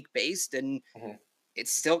technique based, and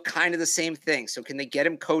it's still kind of the same thing. So can they get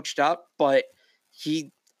him coached up? But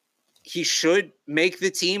he should make the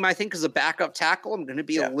team, I think, as a backup tackle. I'm going to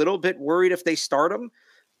be a little bit worried if they start him.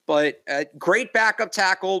 But great backup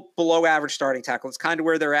tackle, below average starting tackle. It's kind of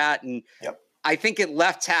where they're at. And I think at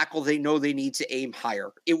left tackle, they know they need to aim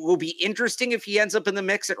higher. It will be interesting if he ends up in the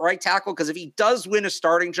mix at right tackle, because if he does win a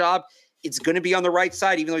starting job, it's going to be on the right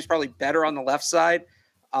side, even though he's probably better on the left side.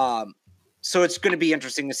 So it's going to be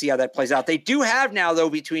interesting to see how that plays out. They do have now, though,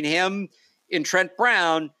 between him and Trent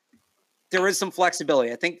Brown, there is some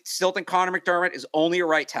flexibility. I still think Connor McDermott is only a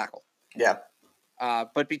right tackle. Yeah.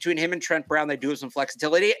 But between him and Trent Brown, they do have some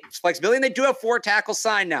flexibility, and they do have 4 tackles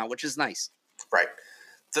signed now, which is nice. Right.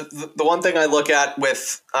 The one thing I look at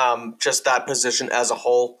with just that position as a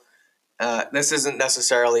whole, this isn't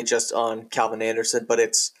necessarily just on Calvin Anderson, but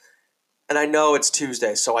and I know it's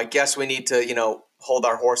Tuesday, so I guess we need to, hold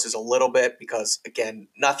our horses a little bit, because, again,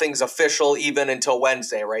 nothing's official even until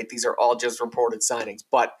Wednesday, right? These are all just reported signings.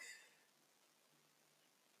 But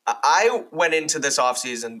I went into this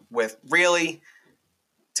offseason with really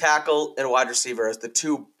tackle and wide receiver as the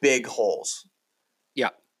 2 big holes. Yeah.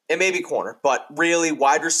 It may be corner, but really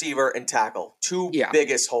wide receiver and tackle, 2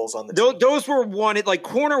 biggest holes on the team. Those were wanted, like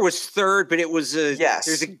corner was 3rd, but it was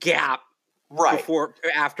there's a gap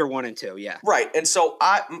after 1 and 2. Yeah. Right. And so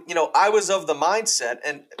I was of the mindset,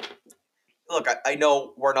 and look, I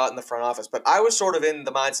know we're not in the front office, but I was sort of in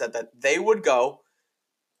the mindset that they would go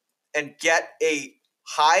and get a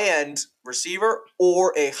high-end receiver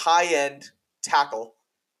or a high-end tackle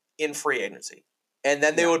in free agency. And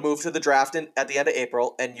then they would move to the draft at the end of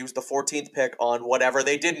April and use the 14th pick on whatever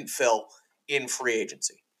they didn't fill in free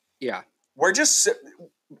agency. Yeah.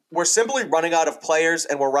 We're simply running out of players,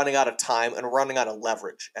 and we're running out of time, and we're running out of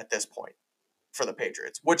leverage at this point for the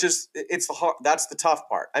Patriots, which is that's the tough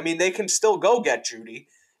part. I mean, they can still go get Judy,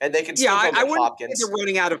 and they can still go get Hopkins. They're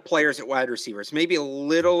running out of players at wide receivers. Maybe a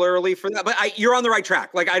little early for that, but you're on the right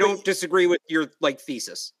track. Like, I don't disagree with your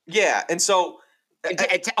thesis. Yeah, and so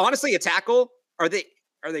honestly, a tackle. Are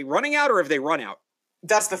they running out, or have they run out?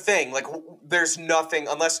 That's the thing. Like, there's nothing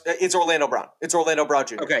unless it's Orlando Brown. It's Orlando Brown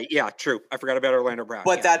Jr. Okay, yeah, true. I forgot about Orlando Brown.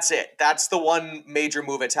 But that's it. That's the one major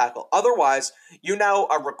move at tackle. Otherwise, you now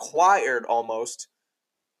are required almost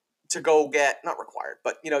to go get, not required,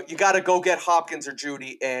 but you got to go get Hopkins or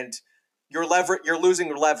Judy, and you're losing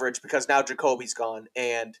your leverage because now Jakobi's gone,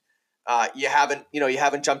 and you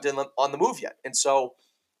haven't jumped in on the move yet, and so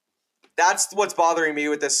that's what's bothering me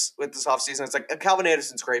with this offseason. It's like Calvin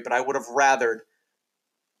Anderson's great, but I would have rathered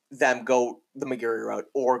them go the McGarry route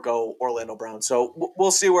or go Orlando Brown. So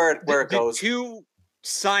we'll see where it goes. The two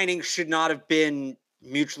signings should not have been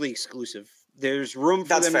mutually exclusive. There's room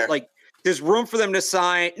for them. Fair. Like, there's room for them to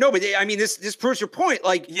sign. No, but this proves your point.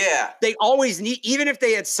 Like, yeah, they always need, even if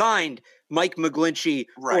they had signed Mike McGlinchey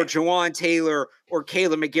or Jawan Taylor or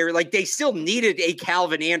Caleb McGarry, like, they still needed a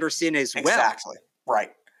Calvin Anderson as well. Exactly.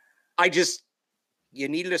 Right. You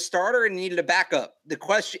needed a starter and you needed a backup. The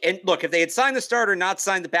question, and look, if they had signed the starter and not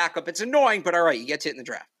signed the backup, it's annoying, but all right, you get to it in the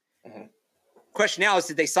draft. Mm-hmm. Question now is,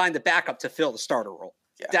 did they sign the backup to fill the starter role?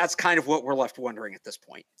 Yeah. That's kind of what we're left wondering at this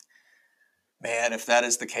point. Man, if that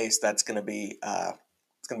is the case, that's going to be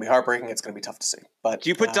it's going to be heartbreaking. It's going to be tough to see. But do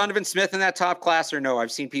you put Donovan Smith in that top class or no?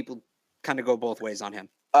 I've seen people kind of go both ways on him.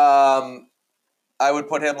 I would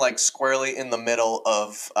put him like squarely in the middle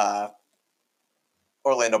of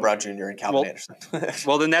Orlando Brown Jr. and Calvin Anderson.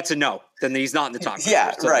 Well, then that's a no. Then he's not in the top group.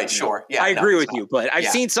 Yeah, so right, sure. Yeah, I agree with you, but I've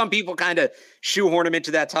seen some people kind of shoehorn him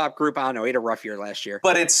into that top group. I don't know. He had a rough year last year.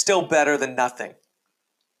 But it's still better than nothing.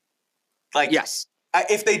 Like, yes.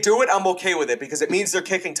 If they do it, I'm okay with it because it means they're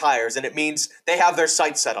kicking tires and it means they have their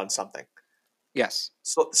sights set on something. Yes.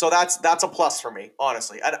 So that's a plus for me,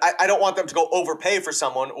 honestly. I don't want them to go overpay for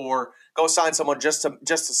someone or go sign someone just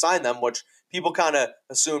to sign them, which people kind of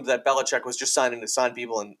assumed that Belichick was just signing to sign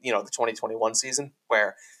people in the 2021 season.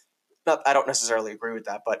 Where, I don't necessarily agree with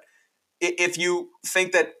that, but if you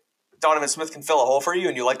think that Donovan Smith can fill a hole for you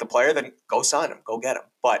and you like the player, then go sign him, go get him.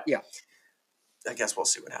 But yeah, I guess we'll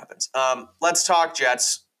see what happens. Let's talk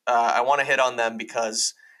Jets. I want to hit on them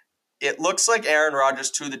because it looks like Aaron Rodgers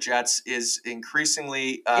to the Jets is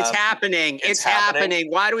increasingly... it's happening. It's happening.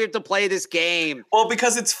 Why do we have to play this game? Well,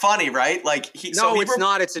 because it's funny, right? Like it's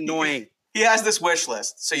not. It's annoying. He has this wish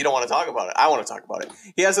list, so you don't want to talk about it. I want to talk about it.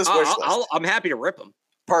 He has this wish list. I'm happy to rip him.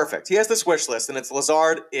 Perfect. He has this wish list, and it's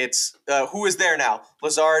Lazard. It's who is there now?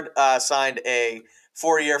 Lazard signed a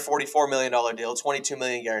 4-year, $44 million deal, $22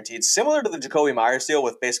 million guaranteed, similar to the Jakobi Meyers deal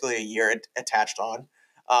with basically a year attached on.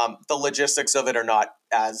 The logistics of it are not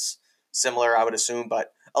as similar, I would assume,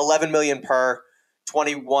 but $11 million per,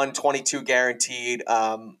 21, 22 guaranteed.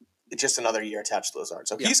 Just another year attached to Lazard.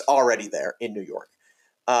 So he's already there in New York.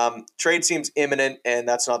 Trade seems imminent, and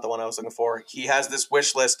that's not the one I was looking for. He has this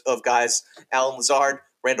wish list of guys: Allen Lazard,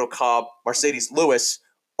 Randall Cobb, Mercedes Lewis,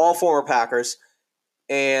 all former Packers,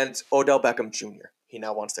 and Odell Beckham Jr. He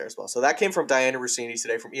now wants there as well. So that came from Diana Rossini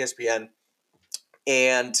today from ESPN.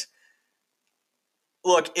 And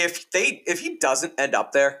look, if he doesn't end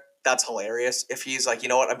up there, that's hilarious. If he's like, you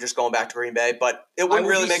know what, I'm just going back to Green Bay, but it wouldn't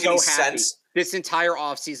really make any sense. This entire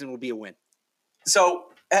offseason would be a win. So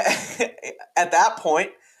at that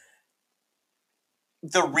point,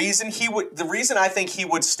 the reason I think he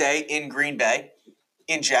would stay in Green Bay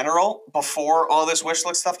in general before all this wish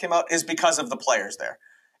list stuff came out is because of the players there.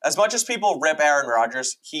 As much as people rip Aaron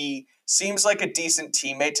Rodgers, he seems like a decent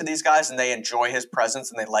teammate to these guys, and they enjoy his presence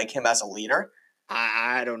and they like him as a leader.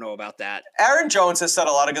 I don't know about that. Aaron Jones has said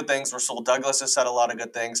a lot of good things. Rasul Douglas has said a lot of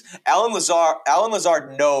good things. Alan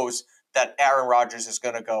Lazard knows that Aaron Rodgers is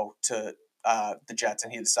going to go to the Jets,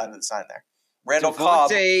 and he decided to sign there. Randall Cobb.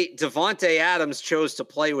 Devontae Adams chose to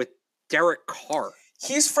play with Derek Carr.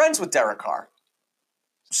 He's friends with Derek Carr.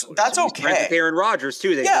 So that's okay. He's friends with Aaron Rodgers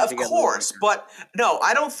too. Of course, but no,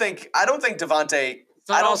 I don't think Devontae.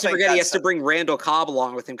 I don't forget he has to bring Randall Cobb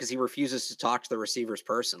along with him because he refuses to talk to the receivers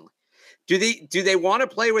personally. Do they want to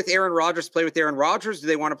play with Aaron Rodgers? Play with Aaron Rodgers? Do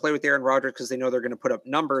they want to play with Aaron Rodgers because they know they're going to put up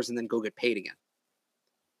numbers and then go get paid again?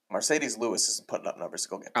 Mercedes Lewis isn't putting up numbers to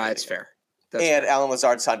go get paid. That's fair. And Alan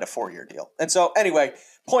Lazard signed a 4-year deal. And so anyway,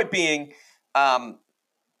 point being, like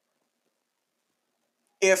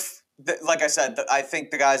I said, I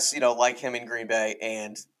think the guys like him in Green Bay,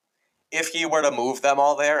 and if he were to move them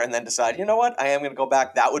all there and then decide, you know what, I am going to go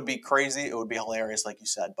back, that would be crazy. It would be hilarious, like you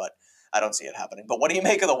said, but I don't see it happening. But what do you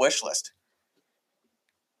make of the wish list?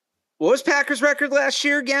 What was Packers' record last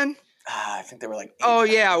year again? I think they were like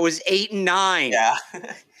 8-9. Yeah, it was 8-9. Yeah.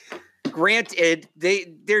 Granted,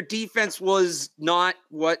 their defense was not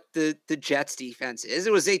what the Jets' defense is.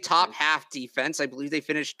 It was a top half defense. I believe they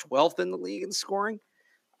finished 12th in the league in scoring.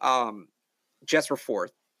 Jets were 4th.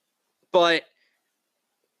 But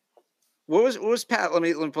what was Pat? Let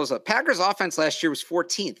me pull this up. Packers offense last year was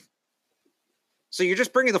 14th. So you're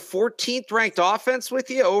just bringing the 14th ranked offense with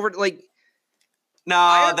you over like.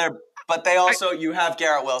 No, they also you have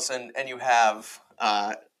Garrett Wilson and you have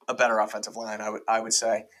a better offensive line. I would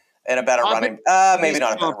say, and a better maybe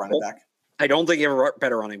not a better running back. I don't think you have a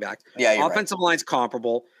better running back. Yeah, you're offensive line's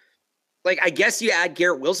comparable. Like, I guess you add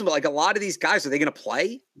Garrett Wilson, but like a lot of these guys, are they going to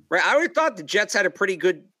play? Right? I would thought the Jets had a pretty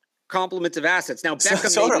good complement of assets. Now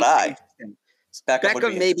Beckham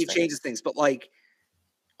Beckham maybe changes things, but like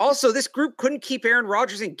also this group couldn't keep Aaron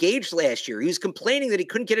Rodgers engaged last year. He was complaining that he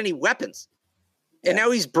couldn't get any weapons. And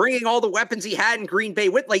now he's bringing all the weapons he had in Green Bay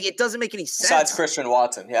with. Like, it doesn't make any sense. Besides Christian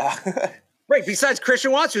Watson, yeah. Right, besides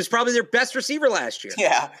Christian Watson, who's probably their best receiver last year.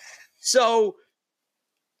 Yeah. So,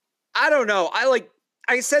 I don't know.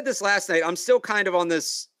 I said this last night. I'm still kind of on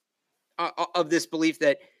this, of this belief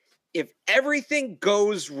that if everything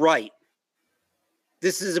goes right,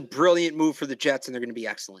 this is a brilliant move for the Jets and they're going to be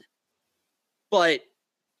excellent. But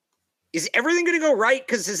is everything going to go right?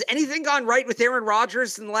 Because has anything gone right with Aaron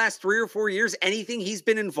Rodgers in the last 3 or 4 years? Anything he's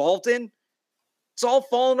been involved in? It's all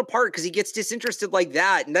falling apart because he gets disinterested like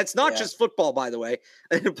that. And that's not just football, by the way.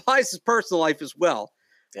 It applies to his personal life as well.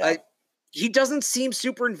 Yeah. He doesn't seem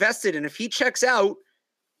super invested. And if he checks out,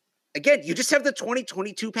 again, you just have the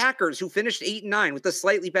 2022 Packers who finished 8-9 with a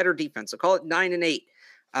slightly better defense. So call it 9-8,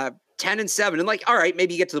 10-7. And like, all right,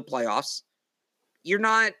 maybe you get to the playoffs. You're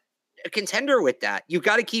not a contender with that. You've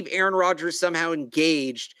got to keep Aaron Rodgers somehow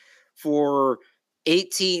engaged for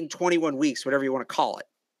 18, 21 weeks, whatever you want to call it.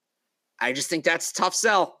 I just think that's a tough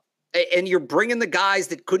sell. And you're bringing the guys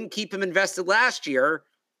that couldn't keep him invested last year.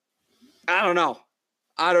 I don't know.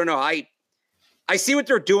 I see what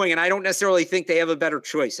they're doing, and I don't necessarily think they have a better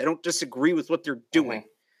choice. I don't disagree with what they're doing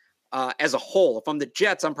as a whole. If I'm the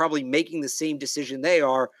Jets, I'm probably making the same decision they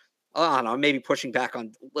are. I don't know, maybe pushing back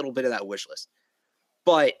on a little bit of that wish list.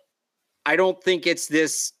 But I don't think it's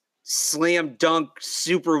this slam dunk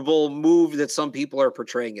Super Bowl move that some people are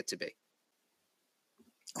portraying it to be.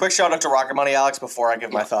 Quick shout out to Rocket Money, Alex, before I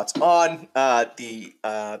give my thoughts on the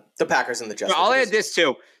Packers and the Jets. I'll add this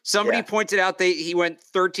too. Somebody pointed out he went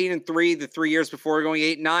 13-3 the 3 years before going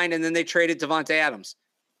 8-9, and then they traded Devontae Adams.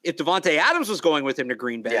 If Devontae Adams was going with him to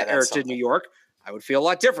Green Bay or to New York, I would feel a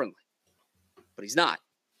lot differently. But he's not.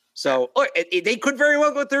 So they could very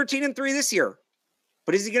well go 13-3 this year.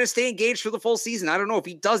 But is he going to stay engaged for the full season? I don't know. If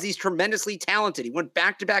he does, he's tremendously talented. He went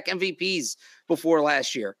back-to-back MVPs before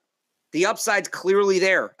last year. The upside's clearly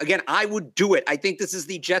there. Again, I would do it. I think this is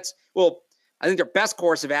the Jets. Well, I think their best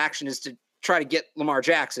course of action is to try to get Lamar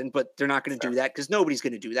Jackson, but they're not going to do that because nobody's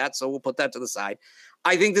going to do that. So we'll put that to the side.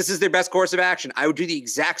 I think this is their best course of action. I would do the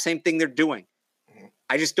exact same thing they're doing.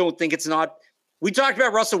 I just don't think it's not. We talked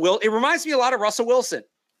about Russell Wilson. It reminds me a lot of Russell Wilson.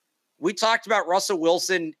 We talked about Russell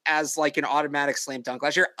Wilson as like an automatic slam dunk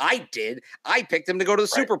last year. I did. I picked him to go to the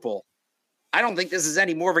Super Bowl. I don't think this is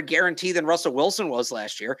any more of a guarantee than Russell Wilson was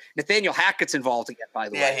last year. Nathaniel Hackett's involved again, by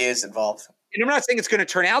the way. Yeah, he is involved. And I'm not saying it's going to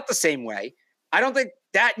turn out the same way. I don't think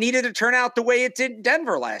that needed to turn out the way it did in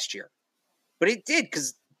Denver last year. But it did,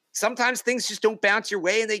 because sometimes things just don't bounce your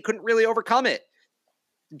way and they couldn't really overcome it.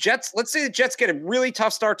 Jets, let's say the Jets get a really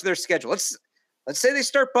tough start to their schedule. Let's say they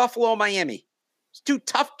start Buffalo and Miami. It's 2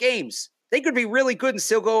 tough games. They could be really good and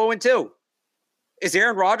still go 0-2. Is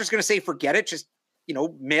Aaron Rodgers going to say, forget it, just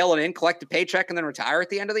mail it in, collect a paycheck, and then retire at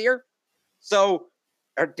the end of the year? So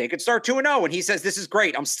they could start 2-0, and he says, this is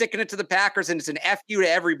great. I'm sticking it to the Packers, and it's an F you to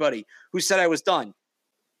everybody who said I was done.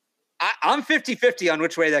 I'm 50-50 on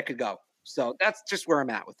which way that could go. So that's just where I'm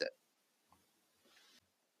at with it.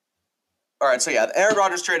 All right, so the Aaron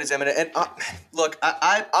Rodgers trade is imminent. And look,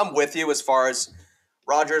 I'm with you as far as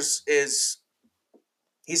Rodgers is.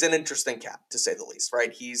 He's an interesting cat, to say the least,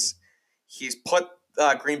 right? He's put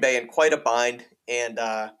Green Bay in quite a bind, and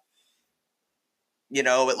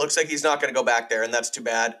it looks like he's not going to go back there, and that's too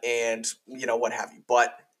bad, and what have you.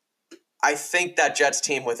 But I think that Jets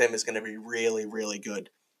team with him is going to be really, really good.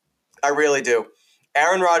 I really do.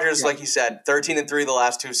 Aaron Rodgers, like you said, 13-3 the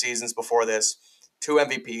last 2 seasons before this, 2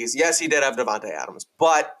 MVPs. Yes, he did have Devontae Adams,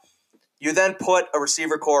 but you then put a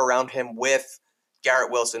receiver core around him with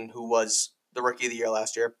Garrett Wilson, who was the Rookie of the Year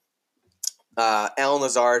last year. Allen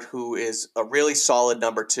Lazard, who is a really solid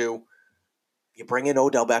number 2. You bring in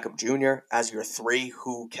Odell Beckham Jr. as your 3,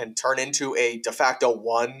 who can turn into a de facto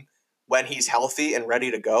 1 when he's healthy and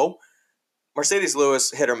ready to go. Mercedes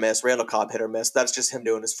Lewis, hit or miss. Randall Cobb, hit or miss. That's just him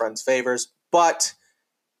doing his friends favors. But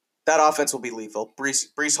that offense will be lethal.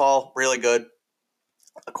 Breece Hall, really good.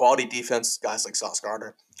 A quality defense, guys like Sauce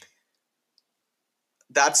Gardner.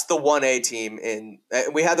 that's the 1A team in.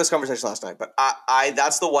 We had this conversation last night, but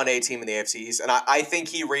that's the 1A team in the AFC East, and I think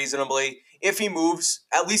he reasonably, if he moves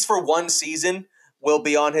at least for one season, will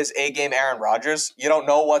be on his A game. Aaron Rodgers. You don't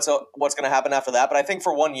know what's going to happen after that, but I think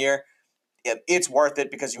for 1 year, it's worth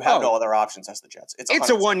it because you have no other options as the Jets. It's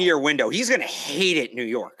a 1 year window. He's going to hate it, New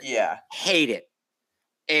York. Yeah, hate it,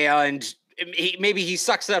 and maybe he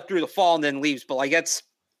sucks it up through the fall and then leaves. But like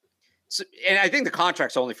and I think the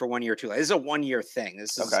contract's only for 1 year too. This is a 1 year thing.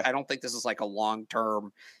 This is I don't think this is like a long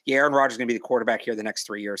term. Yeah, Aaron Rodgers is going to be the quarterback here the next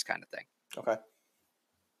 3 years kind of thing. Okay.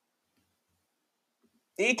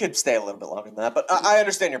 He could stay a little bit longer than that, but I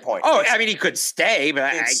understand your point. Oh, I mean, he could stay,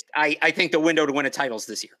 but I think the window to win a title is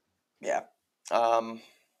this year. Yeah. I'm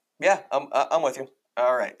with you.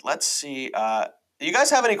 All right, let's see. Do you guys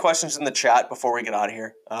have any questions in the chat before we get out of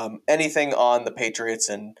here? Anything on the Patriots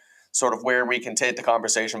and sort of where we can take the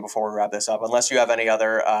conversation before we wrap this up? Unless you have any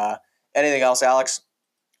other anything else, Alex?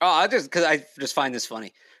 Oh, I just find this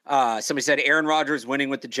funny. Somebody said Aaron Rodgers winning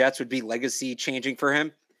with the Jets would be legacy changing for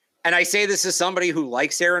him. And I say this as somebody who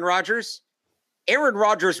likes Aaron Rodgers. Aaron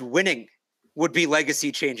Rodgers winning would be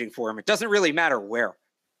legacy changing for him. It doesn't really matter where.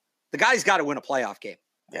 The guy's got to win a playoff game.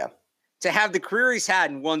 Yeah. To have the career he's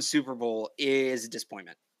had in one Super Bowl is a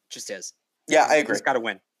disappointment. It just is. Yeah, I agree. He's got to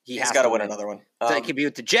win. He's got to win another one. So it could be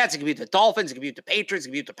with the Jets. It could be with the Dolphins. It could be with the Patriots. It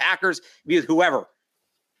could be with the Packers. It could be with whoever.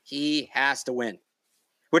 He has to win.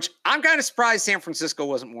 Which I'm kind of surprised San Francisco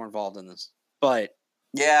wasn't more involved in this. But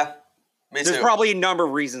yeah, there's probably a number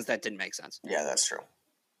of reasons that didn't make sense. Yeah, that's true.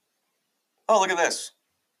 Oh, look at this.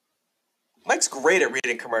 Mike's great at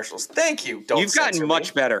reading commercials. Thank you. You've gotten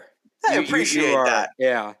much better. I appreciate that.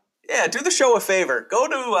 Yeah. Yeah, do the show a favor. Go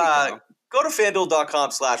to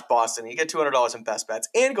FanDuel.com/Boston. You get $200 in best bets.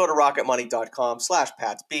 And go to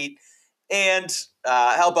RocketMoney.com/PatsBeat. And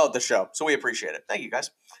help out the show. So we appreciate it. Thank you, guys.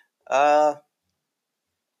 What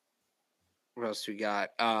else we got?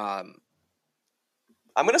 I'm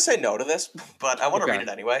going to say no to this, but I want to read it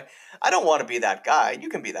anyway. I don't want to be that guy. You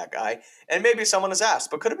can be that guy. And maybe someone has asked,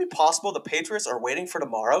 but could it be possible the Patriots are waiting for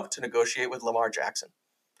tomorrow to negotiate with Lamar Jackson?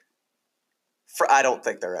 I don't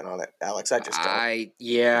think they're in on it, Alex. I just don't.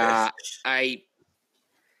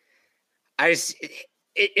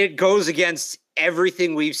 It goes against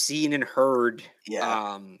everything we've seen and heard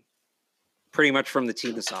pretty much from the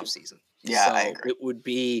team this offseason. Yeah, so I agree. It would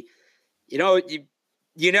be, you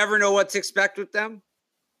never know what to expect with them,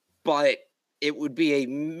 but it would be a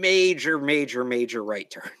major, major, major right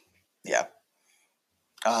turn. Yeah.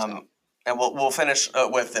 And we'll finish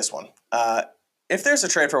with this one. If there's a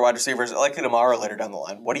trade for wide receivers, likely tomorrow or later down the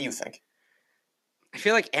line, what do you think? I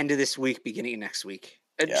feel like end of this week, beginning of next week.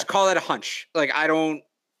 Just call that a hunch. Like, I don't.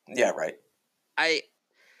 Yeah, right.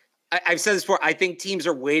 I've said this before. I think teams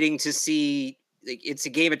are waiting to see. Like, it's a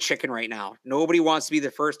game of chicken right now. Nobody wants to be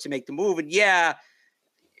the first to make the move. And yeah,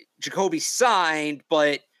 Jakobi signed,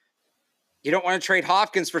 but you don't want to trade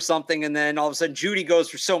Hopkins for something. And then all of a sudden, Judy goes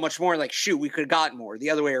for so much more. Like, shoot, we could have gotten more. The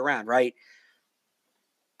other way around, right?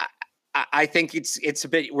 I think it's a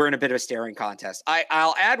bit. We're in a bit of a staring contest.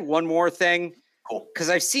 I'll add one more thing. Cool. Because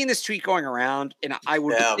I've seen this tweet going around, and I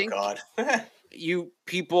would think God. you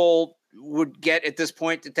people would get at this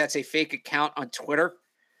point that that's a fake account on Twitter.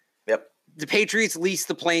 Yep. The Patriots leased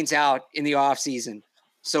the planes out in the offseason.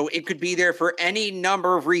 So it could be there for any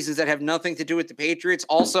number of reasons that have nothing to do with the Patriots.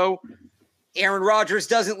 Also, Aaron Rodgers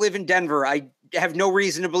doesn't live in Denver. I have no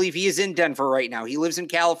reason to believe he is in Denver right now. He lives in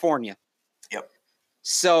California. Yep.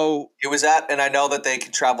 So he was at, and I know that they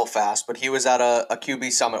can travel fast, but he was at a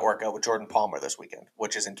QB Summit workout with Jordan Palmer this weekend,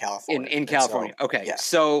 which is in California. In California. So, okay. Yeah.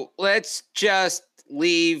 So let's just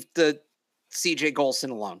leave the CJ Golson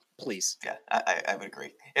alone, please. Yeah, I would agree.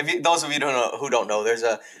 Those of you who don't know, there's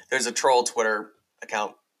a troll Twitter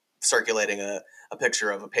account circulating a picture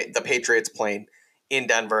of the Patriots plane in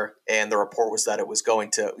Denver, and the report was that it was going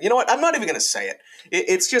to. You know what? I'm not even going to say it.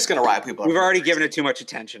 It's just going to rile people up. We've already given it too much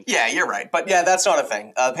attention. Yeah, you're right. But yeah, that's not a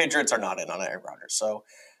thing. The Patriots are not in on Aaron Rodgers. So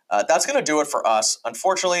that's going to do it for us.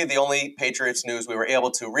 Unfortunately, the only Patriots news we were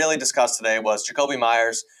able to really discuss today was Jakobi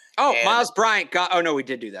Meyers. Oh, Miles Bryant got. Oh no, we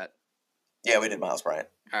did do that. Yeah, we did Miles Bryant.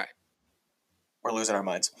 All right. We're losing our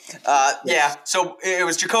minds. Yeah, so it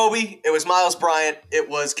was Jakobi, it was Miles Bryant, it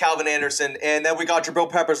was Calvin Anderson, and then we got Jabril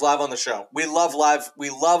Peppers live on the show. We love live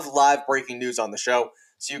breaking news on the show,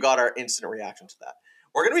 so you got our instant reaction to that.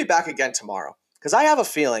 We're going to be back again tomorrow, because I have a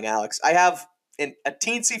feeling, Alex, I have a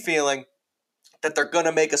teensy feeling that they're going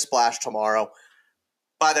to make a splash tomorrow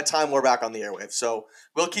by the time we're back on the airwaves. So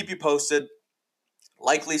we'll keep you posted.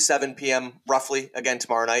 Likely 7 p.m. roughly again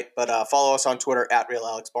tomorrow night. But follow us on Twitter at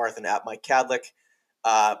RealAlexBarth and at Mike Kadlick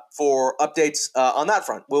for updates on that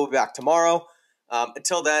front. We'll be back tomorrow.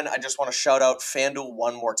 Until then, I just want to shout out FanDuel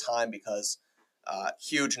one more time because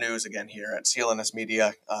huge news again here at CLNS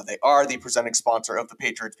Media. They are the presenting sponsor of the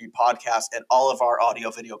Patriots Beat podcast and all of our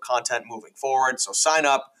audio-video content moving forward. So sign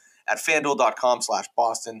up at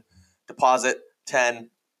FanDuel.com/Boston. Deposit 10,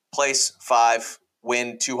 place 5,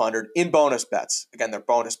 win 200 in bonus bets. Again, they're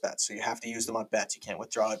bonus bets, so you have to use them on bets. You can't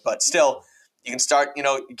withdraw it. But still, you can start,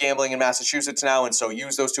 gambling in Massachusetts now, and so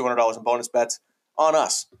use those $200 in bonus bets on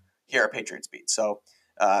us here at Patriots Beat. So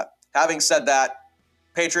having said that,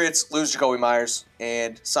 Patriots lose Jakobi Meyers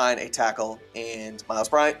and sign a tackle and Miles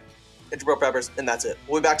Bryant and Jabril Peppers, and that's it.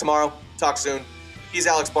 We'll be back tomorrow. Talk soon. He's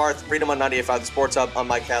Alex Barth. Read him on 98.5 The Sports Hub. I'm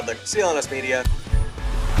Mike Cadlick, CLNS Media.